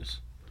 mortgages.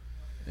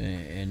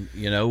 And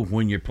you know,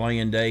 when your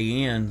playing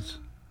day ends,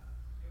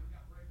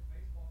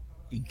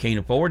 you can't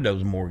afford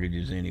those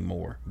mortgages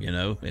anymore,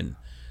 and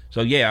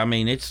so yeah, I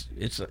mean it's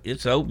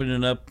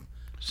opening up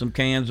some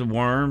cans of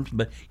worms.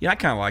 But I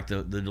kind of like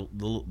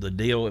the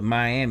deal at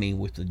Miami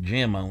with the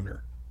gym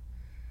owner.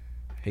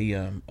 He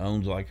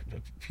owns like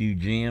a few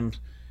gyms.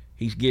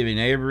 He's giving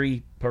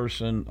every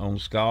person on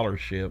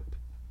scholarship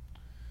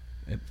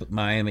at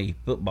Miami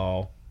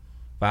football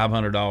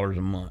 $500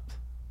 a month,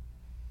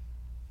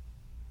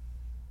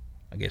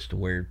 I guess, to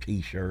wear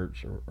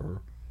T-shirts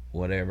or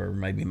whatever,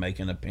 maybe make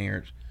an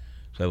appearance.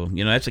 So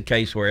that's a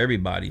case where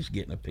everybody's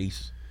getting a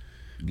piece,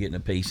 and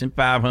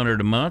 $500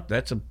 a month.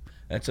 That's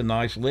a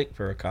nice lick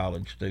for a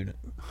college student.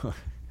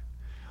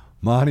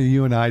 Monty,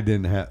 you and I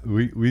didn't have.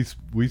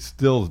 We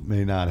still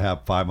may not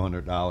have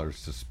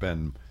 $500 to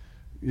spend.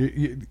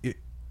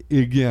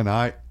 Again,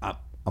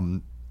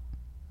 I'm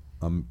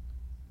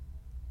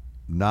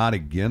not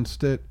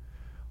against it.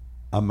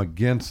 I'm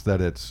against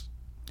that it's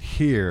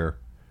here,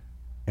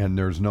 and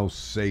there's no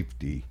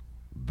safety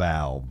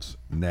valves,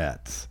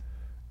 nets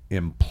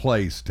in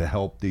place to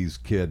help these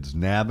kids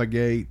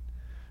navigate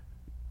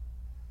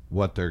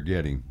what they're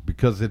getting.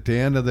 Because at the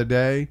end of the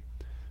day,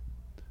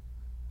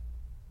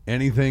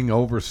 anything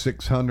over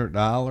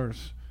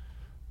 $600,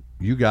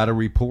 you got to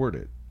report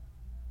it.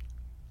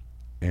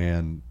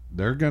 And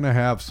they're going to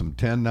have some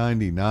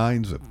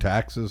 1099s if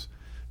taxes,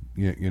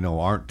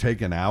 aren't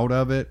taken out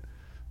of it,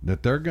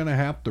 that they're going to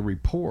have to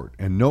report.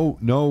 And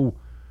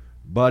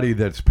nobody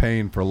that's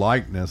paying for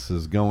likeness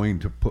is going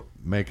to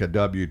make a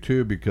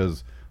W-2,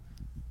 because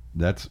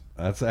that's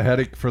a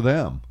headache for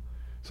them.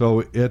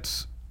 So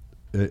it's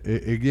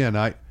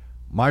again,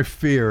 my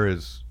fear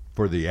is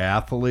for the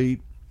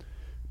athlete.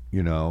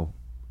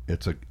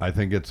 I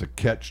think it's a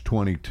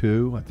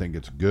catch-22. I think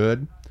it's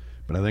good,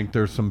 but I think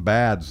there's some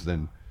bads.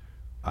 Then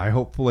I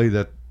hopefully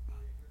that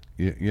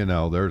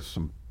there's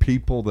some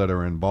people that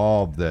are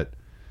involved that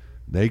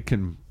they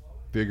can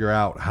figure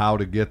out how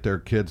to get their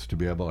kids to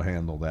be able to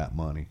handle that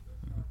money.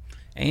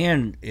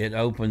 And it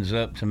opens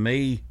up, to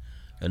me,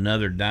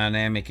 another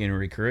dynamic in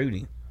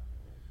recruiting.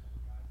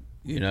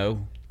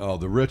 Oh,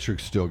 the rich are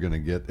still going to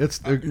get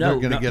they're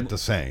going to get the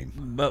same.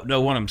 But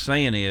no, what I'm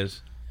saying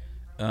is,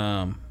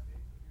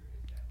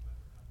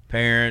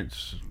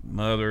 parents,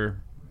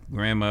 mother,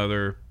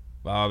 grandmother,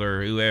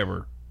 father,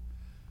 whoever,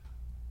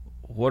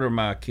 what are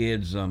my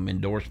kids'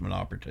 endorsement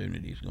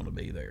opportunities going to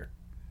be there?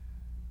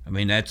 I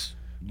mean, that's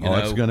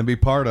it's going to be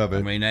part of it.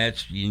 I mean,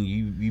 that's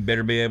you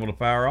better be able to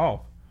fire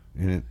off.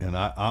 And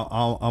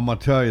I'm going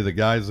to tell you, the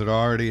guys that are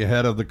already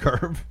ahead of the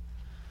curve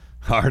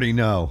already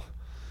know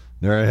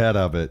they're ahead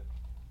of it.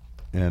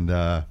 And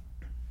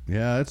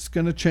it's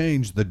going to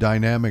change the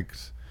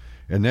dynamics.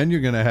 And then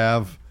you're going to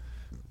have,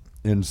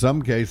 in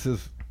some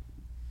cases,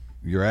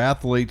 your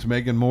athletes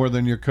making more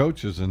than your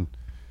coaches, and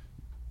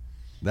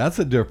that's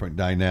a different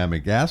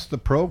dynamic. Ask the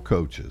pro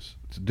coaches.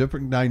 It's a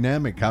different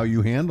dynamic how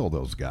you handle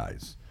those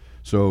guys.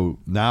 So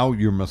now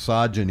you're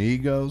massaging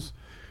egos.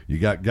 You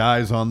got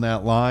guys on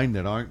that line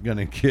that aren't going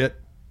to get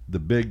the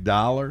big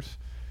dollars.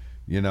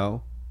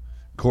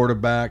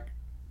 Quarterback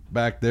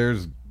back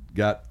there's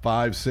got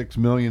 $5-6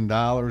 million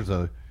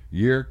a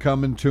year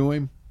coming to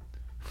him.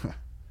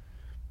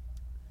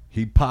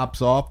 He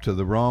pops off to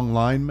the wrong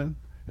lineman.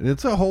 And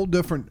it's a whole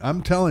different,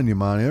 I'm telling you,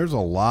 Monty, there's a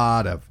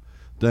lot of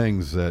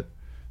things that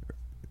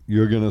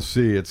you're going to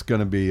see. It's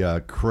going to be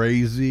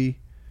crazy.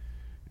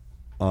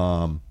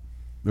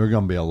 There's going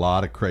to be a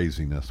lot of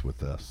craziness with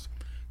this.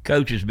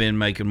 Coach has been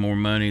making more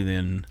money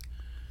than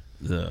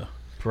the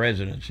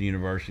president's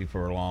university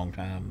for a long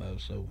time, though.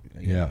 So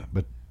yeah,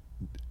 but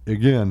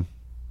again,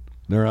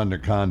 they're under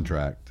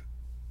contract.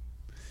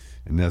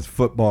 And as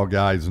football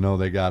guys know,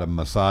 they got to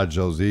massage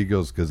those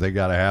egos because they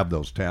got to have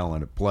those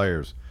talented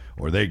players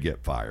or they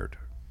get fired.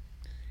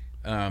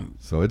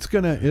 So it's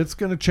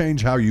gonna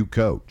change how you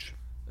coach.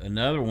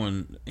 Another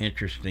one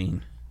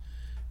interesting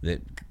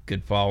that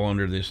could fall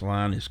under this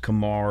line is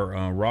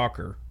Kamar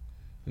Rocker,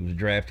 who was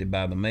drafted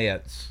by the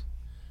Mets.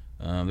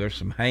 There's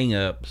some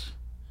hang-ups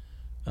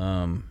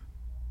in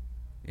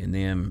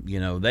them.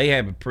 They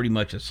have pretty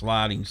much a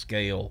sliding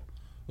scale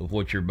of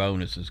what your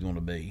bonus is going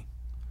to be.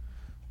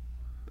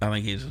 I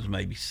think his is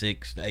maybe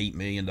 $6 to $8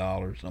 million,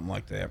 something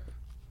like that.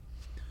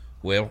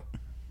 Well,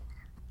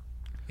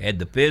 had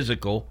the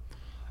physical,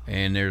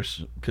 and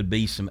could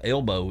be some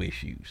elbow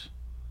issues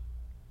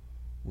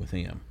with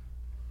him.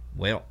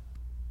 Well,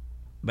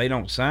 they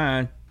don't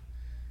sign.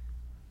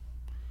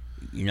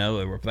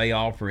 Or if they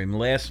offer him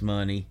less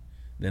money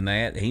than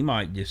that, he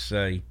might just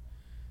say,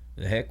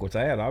 the heck with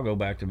that, I'll go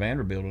back to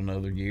Vanderbilt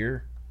another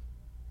year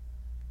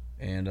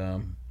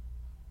and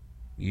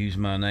use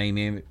my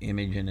name,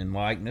 image, and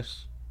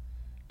likeness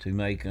to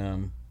make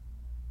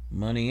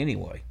money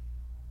anyway.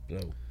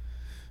 So,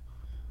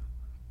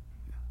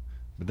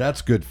 but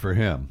that's good for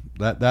him.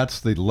 That's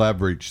the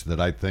leverage that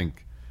I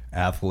think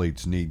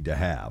athletes need to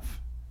have.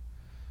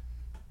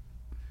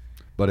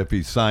 But if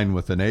he's signed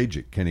with an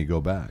agent, can he go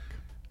back?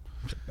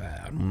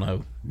 I don't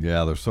know.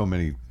 Yeah, there's so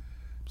many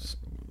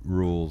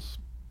rules.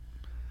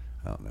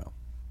 I don't know.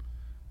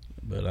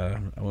 But I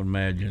would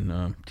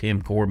imagine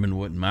Tim Corbin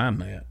wouldn't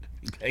mind that.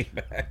 he came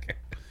back.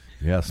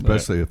 Yeah,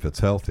 especially if it's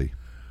healthy.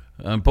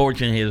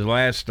 Unfortunately, his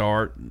last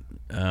start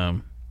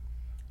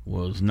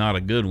was not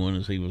a good one,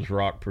 as he was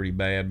rocked pretty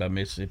bad by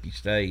Mississippi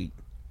State.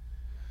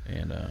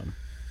 And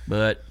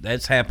but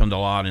that's happened a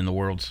lot in the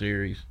World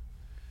Series.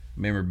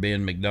 Remember,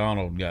 Ben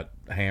McDonald got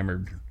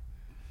hammered,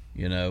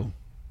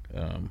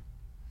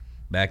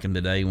 back in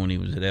the day when he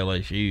was at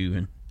LSU,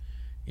 and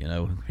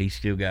he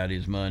still got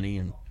his money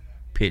and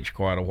pitched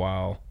quite a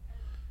while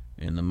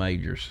in the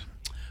majors.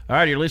 All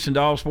right, you're listening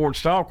to All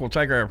Sports Talk. We'll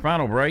take our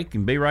final break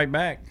and be right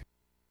back.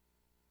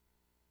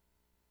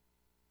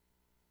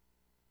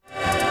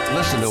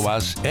 Listen to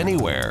us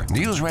anywhere.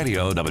 News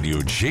Radio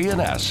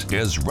WGNS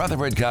is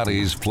Rutherford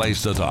County's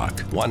place to talk.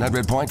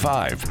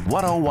 100.5,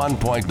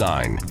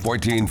 101.9,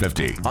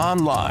 1450.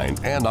 Online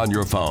and on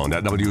your phone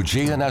at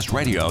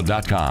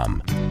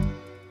WGNSradio.com.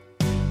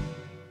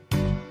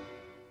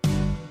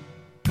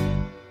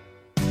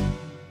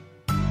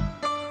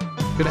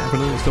 Good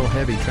afternoon. Still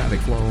heavy traffic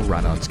flow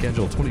right on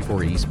schedule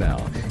 24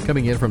 eastbound.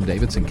 Coming in from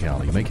Davidson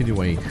County, making your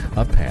way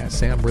up past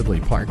Sam Ridley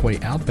Parkway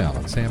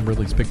outbound. Sam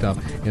Ridley's picked up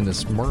into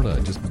Smyrna.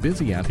 Just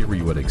busy out here where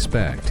you would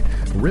expect.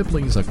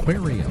 Ripley's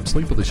Aquarium,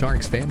 Sleep with the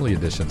Sharks Family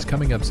Editions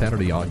coming up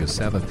Saturday, August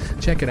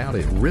 7th. Check it out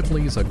at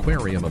Ripley's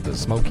Aquarium of the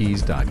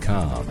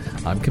Smokies.com.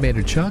 I'm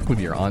Commander Chuck with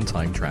your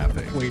on-time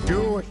traffic. We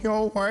do it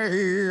your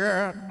way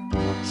at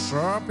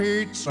Sir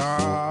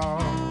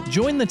Pizza.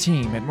 Join the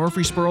team at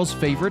Murfreesboro's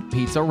favorite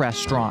pizza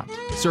restaurant.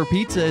 Sir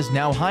Pizza is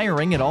now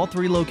hiring at all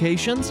 3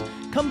 locations.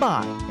 Come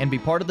by and be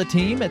part of the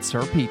team at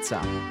Sir Pizza.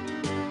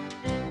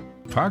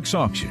 Parks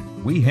Auction.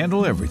 We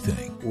handle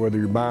everything. Whether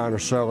you're buying or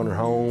selling a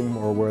home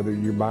or whether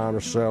you're buying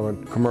or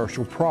selling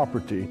commercial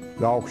property,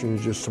 the auction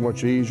is just so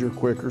much easier,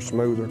 quicker,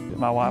 smoother.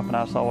 My wife and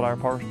I sold our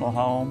personal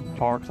home.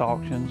 Parks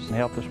Auctions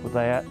helped us with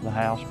that. The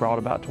house brought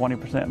about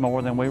 20%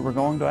 more than we were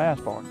going to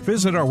ask for.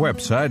 Visit our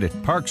website at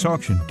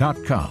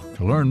parksauction.com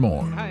to learn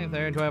more. Hi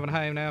there, 12 and a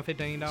half now,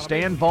 $15.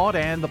 Stan Vaught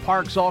and the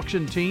Parks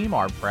Auction team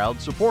are proud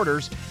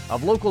supporters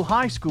of local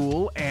high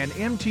school and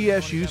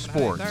MTSU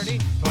sports. 30,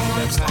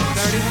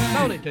 30,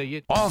 sold it to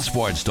you. All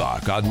Sports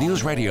Talk on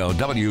News Radio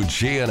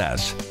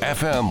WGNS,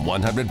 FM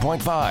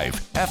 100.5,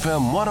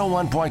 FM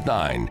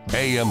 101.9,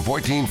 AM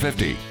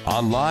 1450,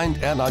 online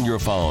and on your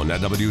phone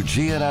at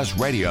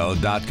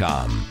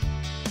WGNSradio.com.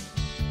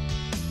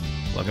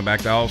 Welcome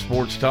back to All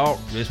Sports Talk.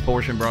 This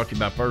portion brought to you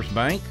by First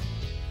Bank.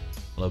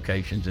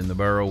 Locations in the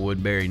borough,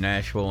 Woodbury,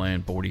 Nashville,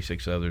 and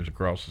 46 others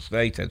across the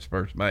state. That's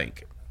First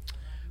Bank.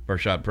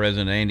 First Shot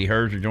President Andy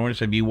Herzer joined us.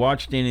 Have you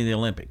watched any of the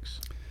Olympics?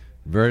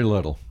 Very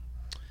little.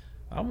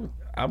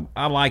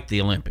 I like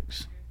the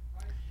Olympics,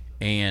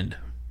 and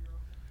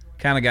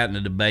kind of got in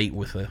a debate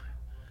with a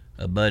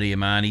buddy of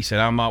mine. He said,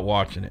 I'm not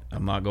watching it.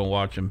 I'm not going to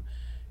watch them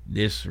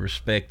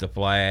disrespect the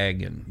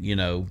flag, and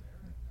and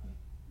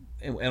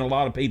a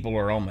lot of people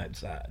are on that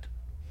side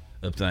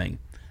of things.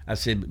 I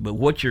said, but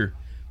what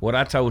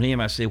I told him,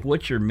 I said,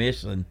 what you're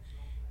missing,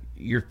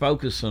 you're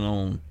focusing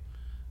on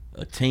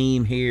a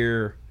team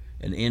here,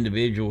 an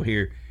individual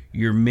here.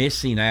 You're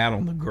missing out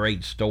on the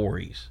great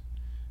stories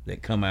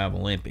that come out of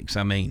Olympics.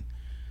 I mean,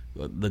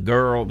 the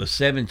girl, the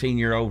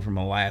 17-year-old from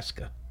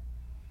Alaska,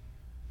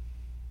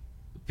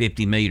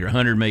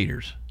 100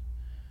 meters.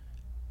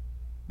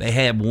 They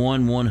have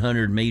one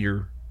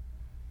 100-meter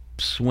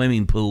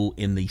swimming pool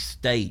in the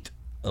state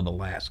of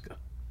Alaska.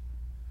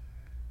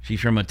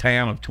 She's from a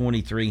town of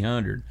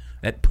 2,300.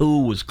 That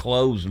pool was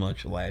closed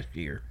much of last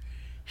year.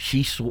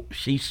 She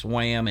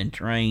swam and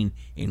trained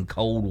in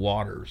cold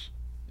waters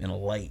in a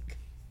lake.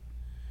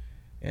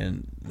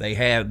 And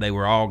they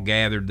were all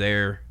gathered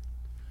there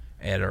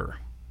at her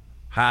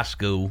high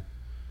school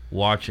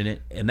watching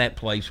it, and that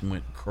place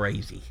went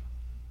crazy.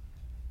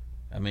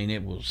 I mean,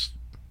 it's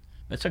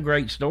a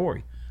great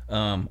story.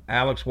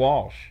 Alex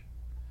Walsh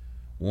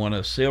won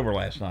a silver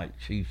last night.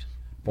 She's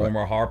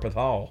former Harpeth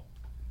Hall.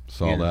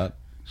 Saw that.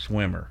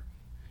 Swimmer.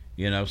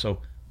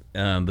 So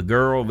the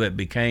girl that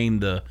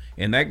became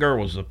and that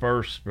girl was the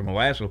first from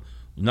Alaska,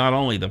 not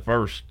only the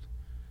first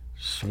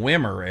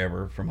swimmer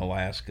ever from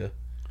Alaska,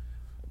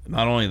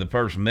 not only the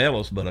first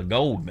medalist, but a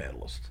gold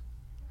medalist,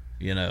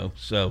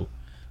 so,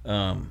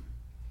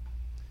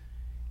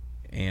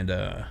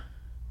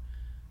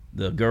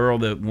 the girl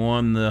that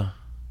won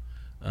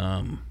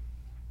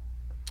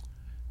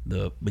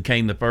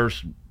became the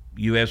first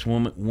U.S.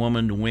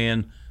 woman to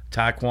win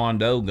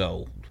Taekwondo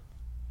gold.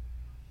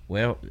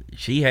 Well,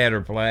 she had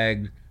her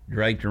flag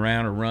draped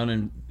around her,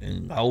 running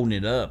and holding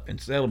it up and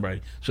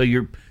celebrating. So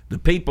the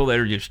people that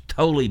are just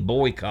totally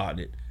boycotting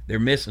it, they're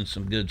missing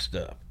some good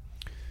stuff.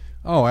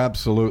 Oh,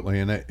 absolutely.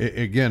 And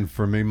again,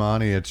 for me,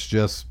 Monty, it's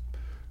just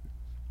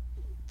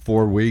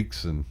 4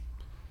 weeks, and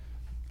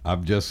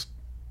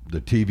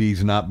the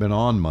TV's not been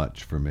on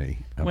much for me.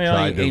 I've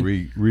tried to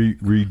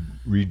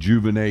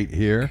rejuvenate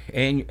here.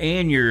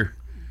 And you're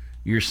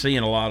seeing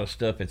a lot of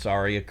stuff that's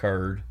already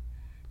occurred,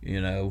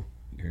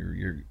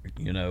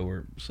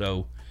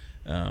 so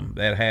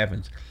that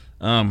happens.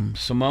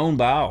 Simone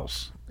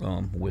Biles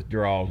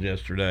withdrawals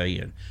yesterday,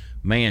 and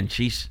man,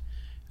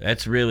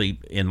 that's really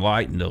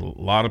enlightened a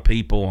lot of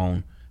people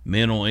on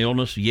mental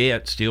illness,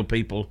 yet still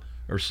people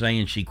are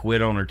saying she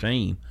quit on her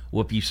team.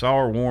 Well, if you saw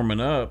her warming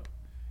up,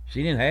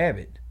 she didn't have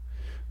it.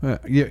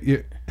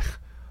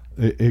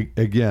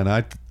 Again,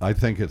 I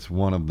think it's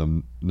one of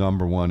the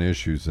number one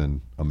issues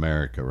in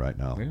America right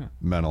now,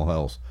 mental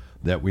health,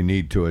 that we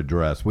need to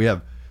address. We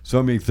have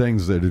so many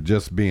things that are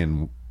just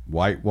being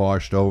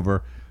whitewashed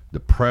over. The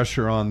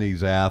pressure on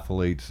these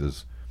athletes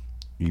is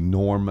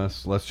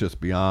enormous, let's just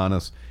be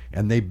honest,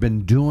 and they've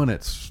been doing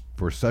it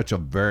for such a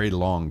very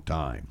long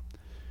time.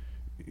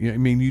 I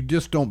mean, you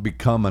just don't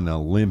become an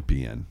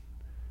Olympian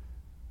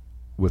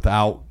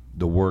without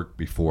the work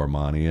before,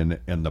 Monty, and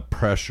the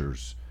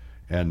pressures.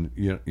 And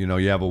you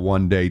have a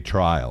one-day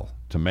trial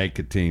to make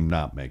a team,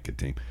 not make a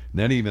team. And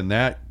then even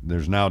that,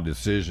 there's now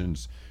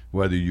decisions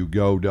whether you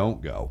go,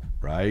 don't go,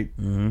 right?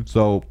 Mm-hmm.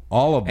 So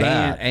all of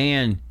that,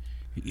 and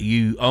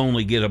you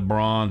only get a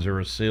bronze or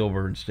a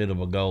silver instead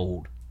of a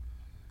gold.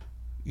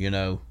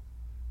 You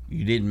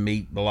didn't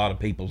meet a lot of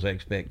people's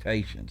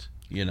expectations.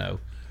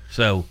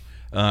 So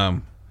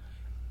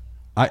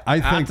I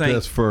think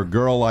this, for a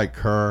girl like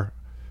her,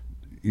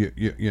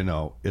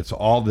 it's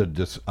all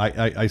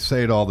I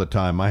say it all the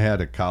time. I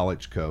had a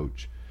college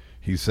coach.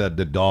 He said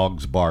the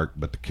dogs bark,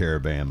 but the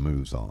caravan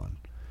moves on.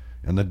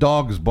 And the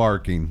dogs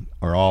barking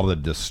are all the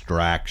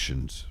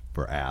distractions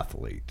for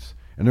athletes.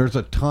 And there's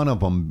a ton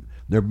of them.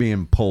 They're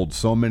being pulled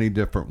so many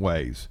different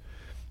ways.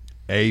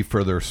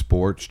 For their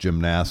sports,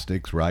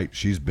 gymnastics, right?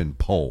 She's been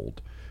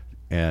pulled.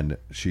 And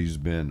she's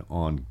been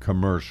on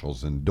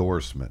commercials,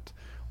 endorsements,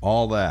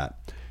 all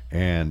that.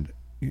 And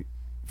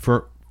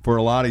for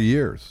a lot of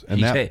years,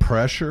 and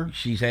pressure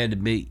she's had to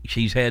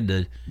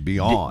be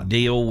on,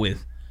 deal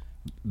with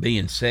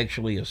being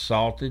sexually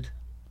assaulted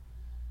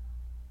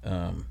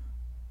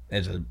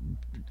as a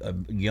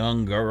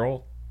young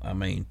girl. I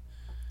mean,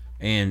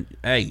 and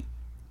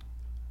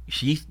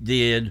she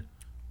did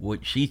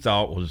what she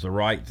thought was the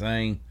right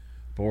thing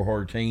for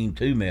her team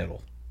to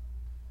medal.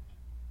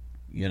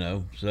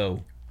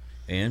 So,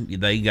 and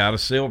they got a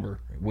silver,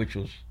 which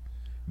was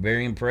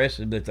very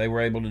impressive that they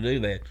were able to do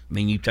that. I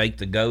mean, you take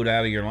the GOAT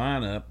out of your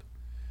lineup,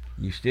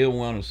 you still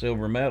won a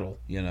silver medal,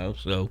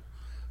 So,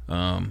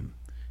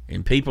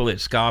 and people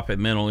that scoff at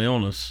mental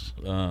illness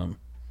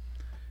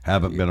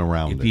haven't been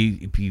around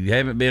it. If you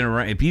haven't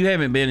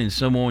been in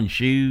someone's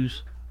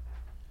shoes,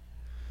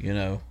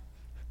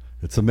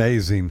 it's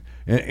amazing.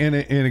 And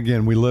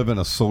again, we live in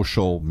a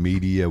social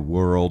media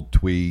world,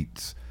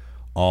 tweets,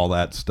 all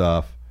that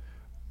stuff,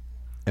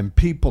 and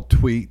people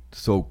tweet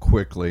so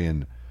quickly.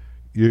 And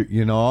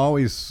I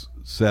always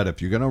said,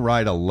 if you're going to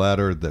write a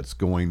letter that's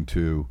going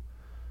to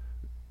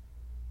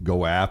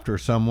go after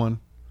someone,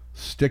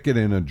 stick it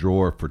in a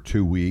drawer for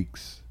 2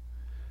 weeks,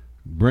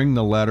 bring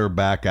the letter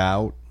back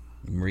out,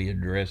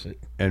 readdress it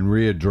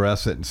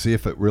and see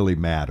if it really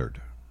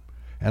mattered.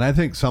 And I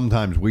think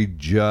sometimes we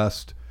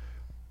just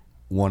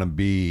want to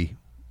be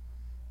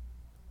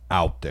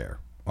out there,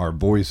 our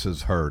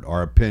voices heard,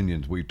 our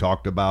opinions. We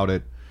talked about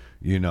it,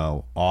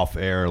 off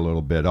air a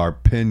little bit. Our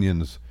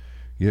opinions,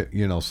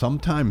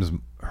 sometimes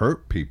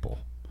hurt people.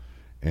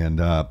 And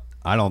I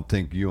don't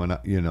think you and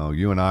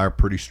I are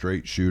pretty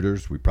straight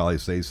shooters. We probably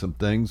say some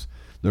things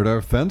that are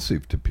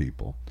offensive to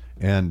people.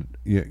 And,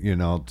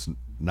 it's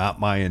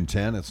not my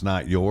intent. It's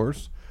not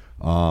yours.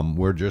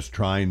 We're just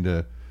trying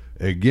to,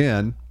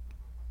 again,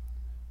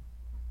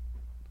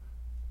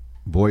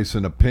 voice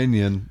an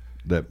opinion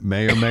that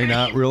may or may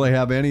not really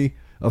have any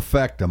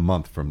effect a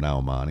month from now,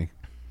 Monty.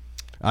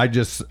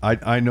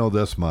 I know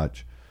this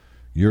much.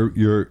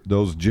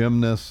 Those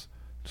gymnasts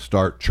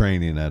start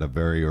training at a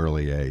very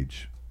early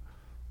age,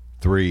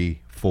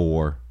 3,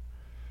 4,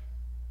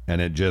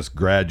 and it just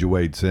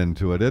graduates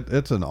into it.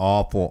 It's an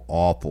awful,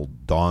 awful,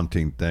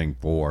 daunting thing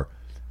for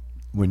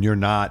when you're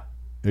not.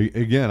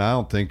 Again, I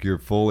don't think you're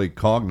fully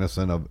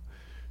cognizant of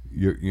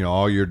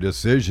all your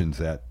decisions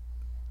at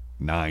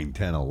 9,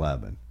 10,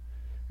 11.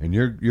 And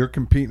you're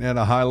competing at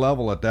a high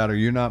level at that, or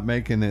you're not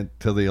making it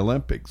to the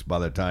Olympics by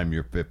the time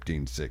you're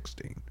 15,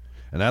 16.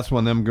 And that's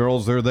when them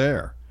girls are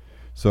there.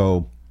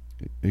 So,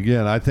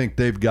 again, I think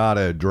they've got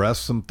to address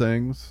some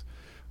things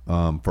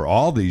for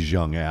all these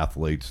young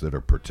athletes that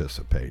are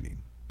participating.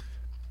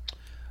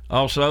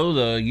 Also,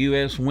 the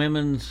U.S.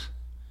 women's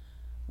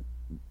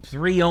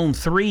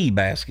 3-on-3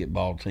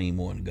 basketball team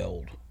won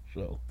gold.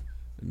 So,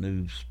 a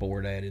new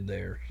sport added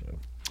there. So,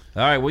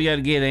 all right, we got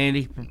to get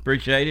Andy.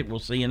 Appreciate it. We'll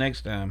see you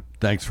next time.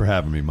 Thanks for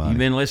having me, Mike. You've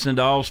been listening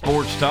to All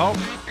Sports Talk.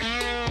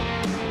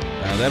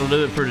 That'll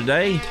do it for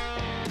today.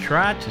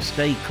 Try to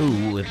stay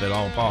cool if at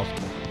all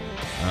possible.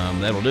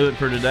 That'll do it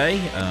for today.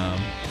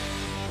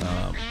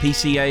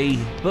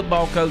 PCA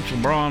football coach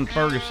LeBron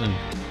Ferguson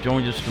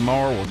joins us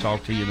tomorrow. We'll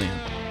talk to you then.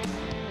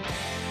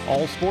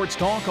 All Sports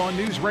Talk on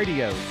News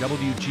Radio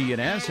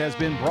WGNS has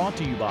been brought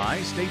to you by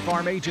State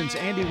Farm agents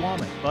Andy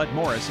Womack, Bud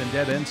Morris, and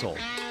Deb Ensel.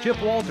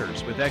 Chip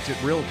Walters with Exit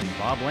Realty,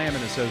 Bob Lamb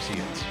and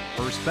Associates.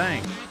 First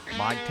Bank,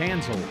 Mike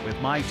Tanzel with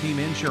My Team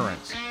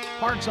Insurance.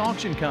 Parks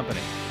Auction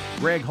Company,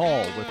 Greg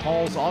Hall with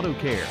Hall's Auto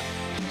Care.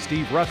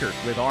 Steve Ruckert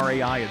with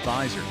RAI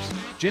Advisors.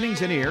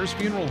 Jennings & Ayers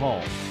Funeral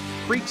Home.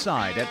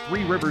 Creekside at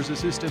Three Rivers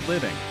Assisted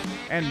Living,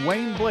 and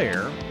Wayne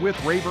Blair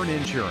with Rayburn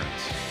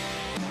Insurance.